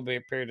down for a little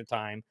bit period of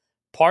time.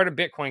 Part of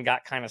Bitcoin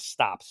got kind of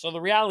stopped. So the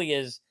reality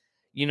is,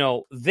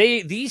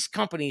 these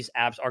companies'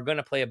 apps are going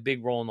to play a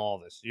big role in all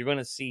this. You're going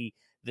to see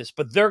this,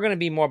 but they're going to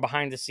be more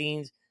behind the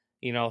scenes.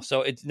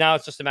 So it's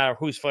just a matter of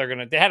who's Flare going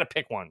to. They had to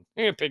pick one.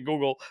 They're going to pick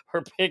Google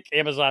or pick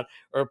Amazon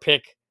or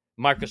pick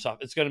Microsoft.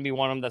 It's going to be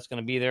one of them that's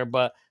going to be there,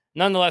 but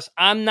nonetheless,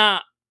 I'm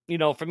not,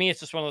 for me, it's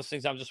just one of those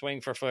things. I'm just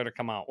waiting for Flare to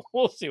come out.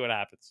 We'll see what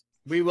happens.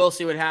 We will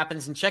see what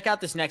happens. And check out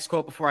this next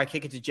quote before I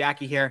kick it to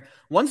Jackie here.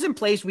 Once in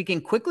place, we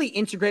can quickly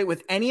integrate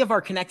with any of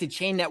our connected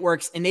chain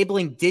networks,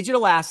 enabling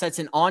digital assets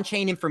and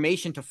on-chain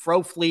information to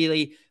flow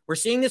freely. We're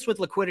seeing this with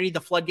liquidity.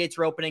 The floodgates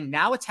are opening.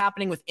 Now it's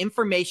happening with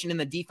information in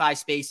the DeFi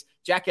space.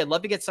 Jackie, I'd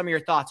love to get some of your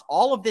thoughts.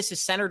 All of this is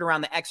centered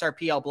around the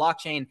XRPL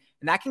blockchain,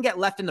 and that can get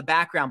left in the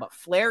background. But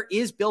Flare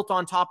is built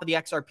on top of the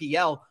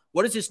XRPL.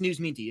 What does this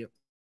news mean to you?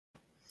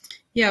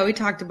 Yeah, we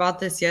talked about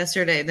this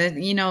yesterday.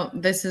 That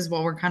this is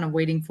what we're kind of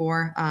waiting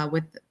for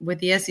with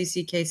the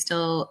SEC case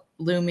still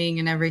looming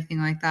and everything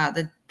like that.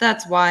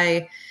 That's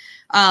why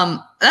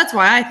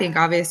I think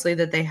obviously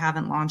that they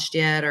haven't launched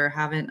yet or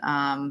haven't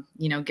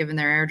given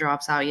their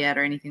airdrops out yet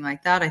or anything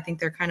like that. I think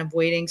they're kind of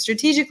waiting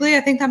strategically.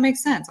 I think that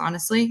makes sense,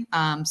 honestly.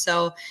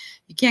 So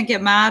you can't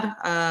get mad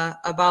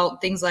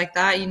about things like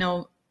that.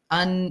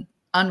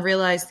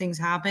 Unrealized things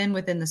happen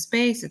within the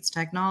space. It's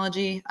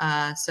technology.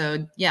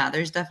 So yeah,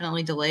 there's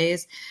definitely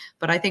delays,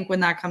 but I think when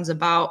that comes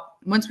about,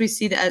 once we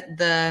see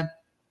the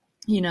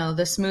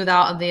smooth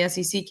out of the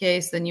SEC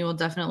case, then you will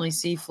definitely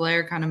see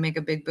Flare kind of make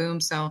a big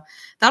boom. So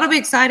that'll be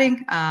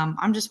exciting.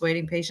 I'm just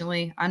waiting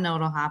patiently. I know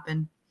it'll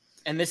happen.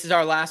 And this is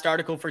our last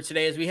article for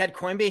today, as we had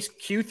Coinbase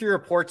Q3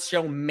 reports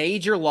show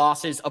major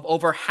losses of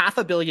over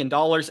 $500 million,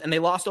 and they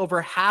lost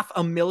over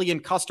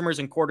 500,000 customers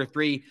in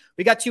Q3.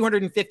 We got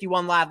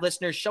 251 live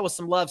listeners. Show us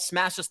some love.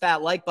 Smash us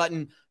that like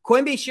button.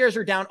 Coinbase shares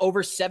are down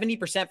over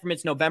 70% from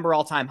its November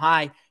all-time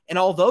high. And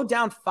although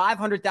down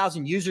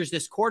 500,000 users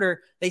this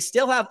quarter, they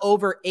still have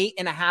over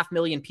 8.5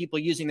 million people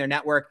using their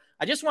network.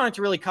 I just wanted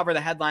to really cover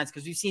the headlines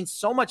because we've seen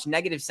so much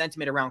negative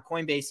sentiment around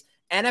Coinbase.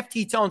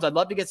 NFT Tones, I'd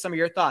love to get some of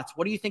your thoughts.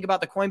 What do you think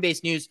about the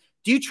Coinbase news?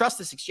 Do you trust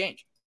this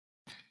exchange?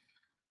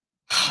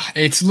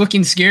 It's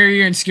looking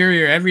scarier and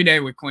scarier every day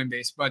with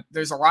Coinbase, but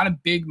there's a lot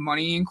of big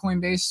money in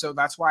Coinbase, so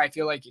that's why I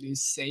feel like it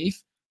is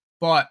safe.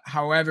 But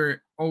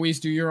however, always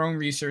do your own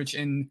research,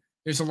 and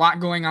there's a lot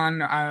going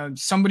on.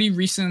 Somebody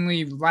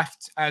recently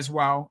left as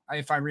well,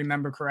 if I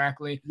remember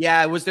correctly.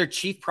 Yeah, it was their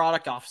chief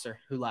product officer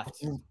who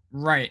left.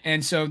 Right,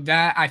 and so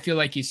that I feel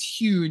like is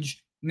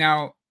huge.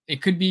 Now,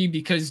 it could be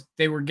because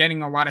they were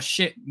getting a lot of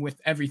shit with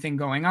everything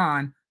going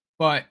on,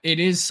 but it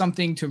is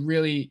something to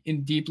really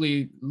and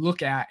deeply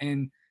look at.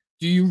 And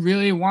do you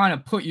really want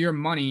to put your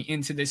money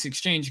into this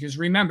exchange? Because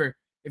remember,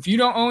 if you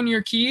don't own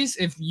your keys,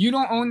 if you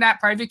don't own that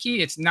private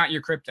key, it's not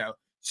your crypto.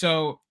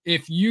 So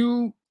if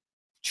you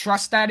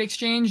trust that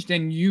exchange,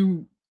 then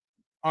you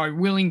are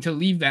willing to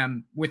leave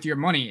them with your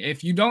money.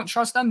 If you don't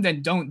trust them,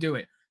 then don't do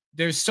it.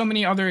 There's so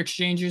many other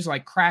exchanges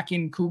like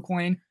Kraken,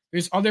 KuCoin.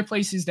 There's other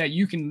places that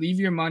you can leave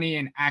your money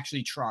and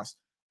actually trust.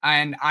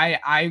 And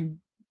I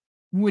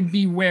would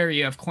be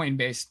wary of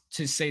Coinbase,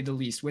 to say the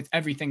least, with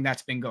everything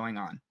that's been going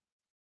on.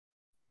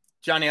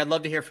 Johnny, I'd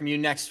love to hear from you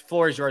next.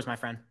 Floor is yours, my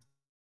friend.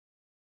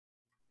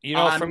 You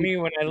know, for me,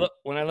 when I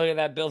look at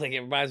that building, it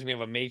reminds me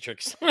of a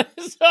Matrix.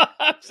 So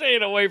I'm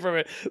staying away from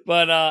it.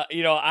 But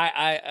you know,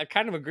 I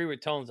kind of agree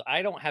with Tones.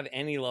 I don't have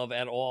any love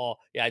at all.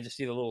 Yeah, I just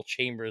see the little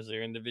chambers,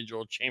 their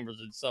individual chambers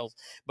themselves.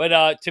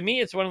 But to me,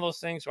 it's one of those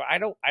things where I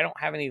don't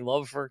have any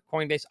love for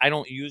Coinbase. I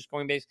don't use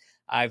Coinbase.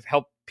 I've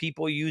helped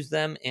people use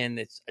them, and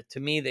it's, to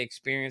me, the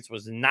experience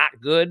was not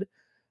good.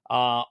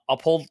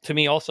 Uphold to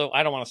me also,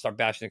 I don't want to start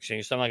bashing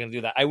exchanges, so I'm not going to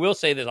do that. I will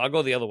say this. I'll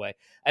go the other way.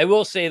 I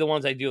will say the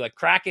ones I do, like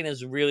Kraken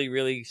is really,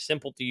 really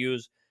simple to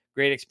use.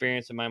 Great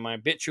experience in my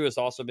mind. BitTrue has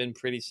also been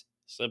pretty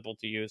simple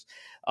to use.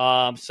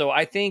 So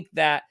I think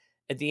that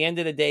at the end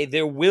of the day,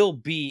 there will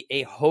be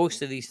a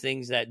host of these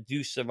things that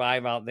do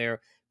survive out there.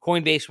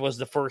 Coinbase was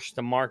the first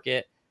to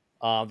market.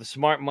 The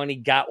smart money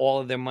got all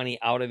of their money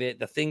out of it.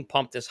 The thing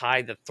pumped as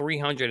high to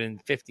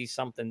 $350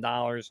 something,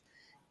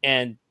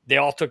 and they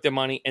all took their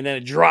money, and then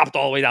it dropped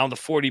all the way down to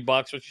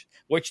 $40,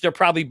 which they're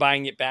probably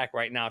buying it back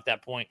right now at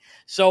that point.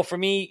 So for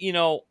me, you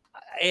know,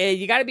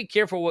 you got to be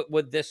careful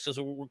with this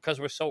because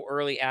we're so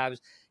early.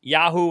 Abs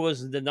Yahoo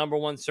was the number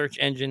one search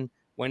engine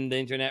when the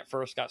internet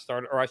first got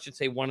started, or I should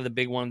say one of the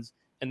big ones.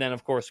 And then,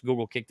 of course,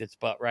 Google kicked its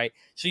butt, right?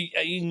 So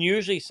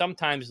usually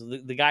sometimes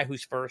the guy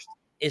who's first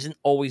isn't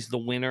always the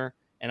winner.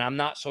 And I'm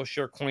not so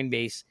sure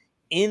Coinbase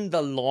in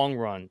the long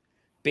run,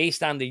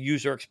 based on the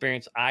user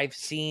experience I've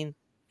seen,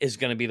 is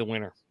going to be the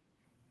winner.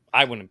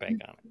 I wouldn't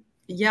bank on it.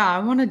 Yeah, I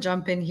want to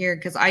jump in here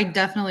because I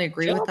definitely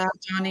agree with that,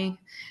 Johnny.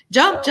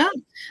 Jump.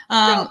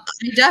 I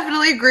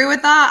definitely agree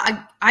with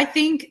that. I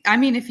think, I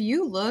mean, if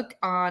you look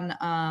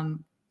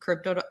on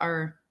crypto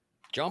or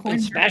jump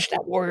and smash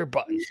that warrior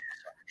button.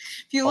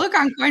 If you look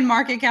on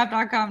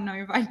coinmarketcap.com, no,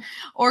 you're fine,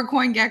 or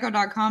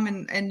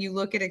coingecko.com and you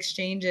look at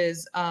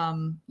exchanges,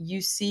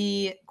 you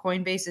see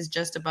Coinbase is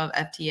just above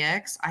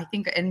FTX. I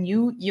think, and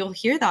you'll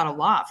hear that a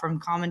lot from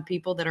common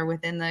people that are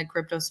within the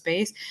crypto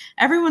space.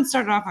 Everyone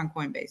started off on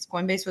Coinbase.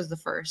 Coinbase was the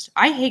first.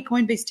 I hate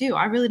Coinbase too.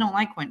 I really don't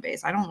like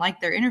Coinbase. I don't like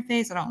their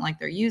interface. I don't like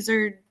their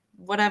user,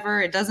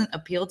 whatever. It doesn't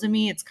appeal to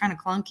me. It's kind of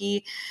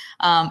clunky.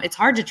 It's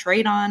hard to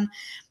trade on.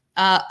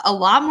 A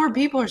lot more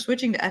people are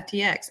switching to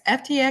FTX.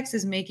 FTX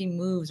is making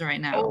moves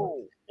right now.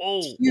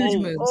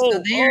 Huge moves.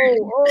 So they're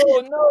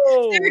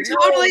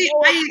totally.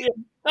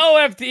 No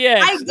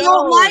FTX. I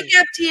don't like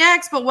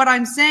FTX, but what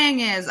I'm saying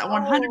is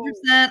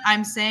 100%.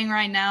 I'm saying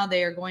right now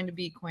they are going to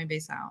beat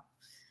Coinbase out.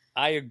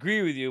 I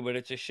agree with you, but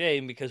it's a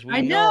shame because we I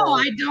know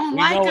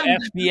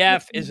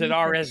SPF is an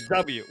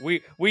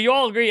RSW. We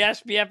all agree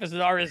SPF is an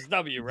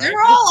RSW, right?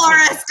 They're all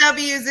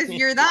RSWs if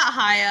you're that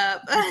high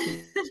up.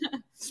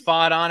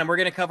 Spot on. And we're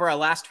going to cover our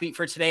last tweet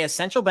for today. As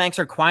central banks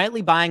are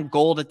quietly buying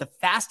gold at the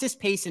fastest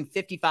pace in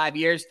 55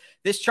 years.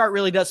 This chart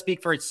really does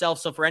speak for itself.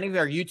 So for any of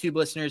our YouTube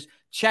listeners,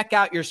 check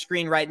out your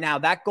screen right now.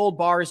 That gold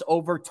bar is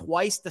over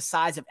twice the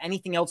size of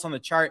anything else on the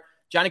chart.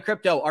 Johnny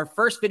Crypto, our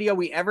first video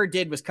we ever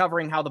did was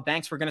covering how the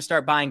banks were going to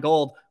start buying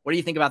gold. What do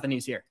you think about the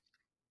news here?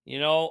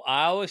 You know,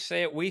 I always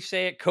say it. We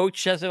say it.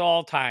 Coach says it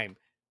all the time.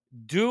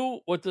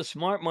 Do what the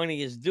smart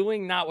money is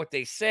doing, not what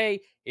they say.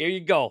 Here you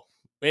go.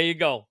 There you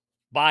go.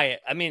 Buy it.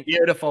 I mean,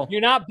 beautiful.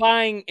 You're not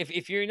buying.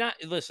 If you're not,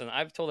 listen,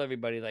 I've told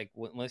everybody, like,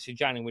 unless you're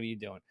Johnny, what are you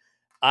doing?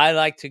 I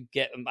like to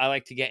get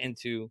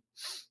into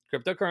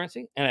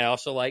cryptocurrency, and I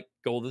also like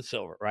gold and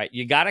silver, right?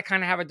 You got to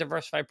kind of have a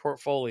diversified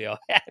portfolio.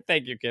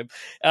 Thank you, Kim.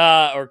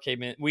 Or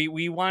Kim.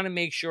 We want to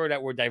make sure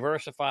that we're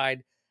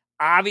diversified.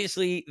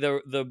 Obviously,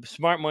 the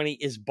smart money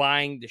is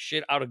buying the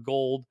shit out of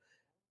gold.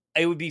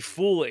 It would be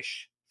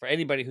foolish for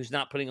anybody who's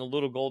not putting a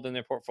little gold in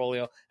their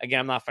portfolio. Again,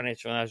 I'm not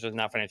financial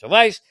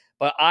advice,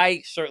 but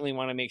I certainly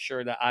want to make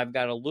sure that I've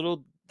got a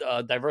little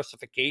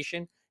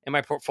diversification in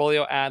my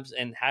portfolio, Abs,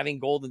 and having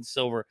gold and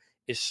silver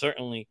is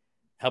certainly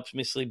helps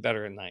me sleep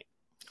better at night.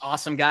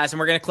 Awesome, guys. And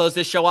we're going to close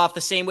this show off the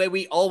same way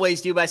we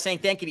always do by saying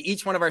thank you to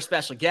each one of our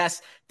special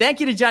guests. Thank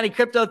you to Johnny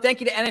Crypto.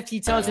 Thank you to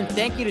NFT Tones. And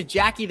thank you to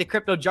Jackie, the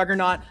Crypto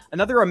Juggernaut.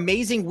 Another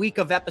amazing week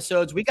of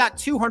episodes. We got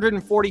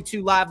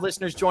 242 live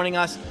listeners joining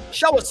us.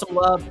 Show us some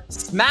love.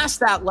 Smash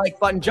that like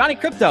button. Johnny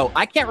Crypto,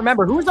 I can't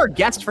remember. Who's our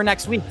guest for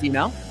next week? Do you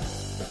know?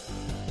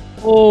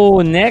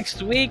 Oh,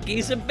 next week,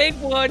 he's a big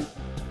one.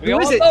 Who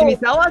is it? Can you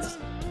tell us?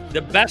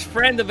 The best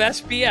friend of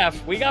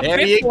SPF. We got there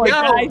Bitcoin, you go.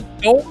 Guys.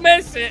 Don't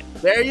miss it.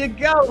 There you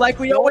go. Like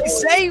we always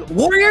say,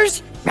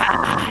 Warriors,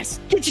 guys,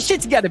 get your shit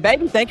together,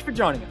 baby. Thank you for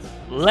joining us.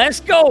 Let's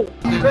go.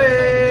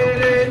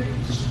 Faded.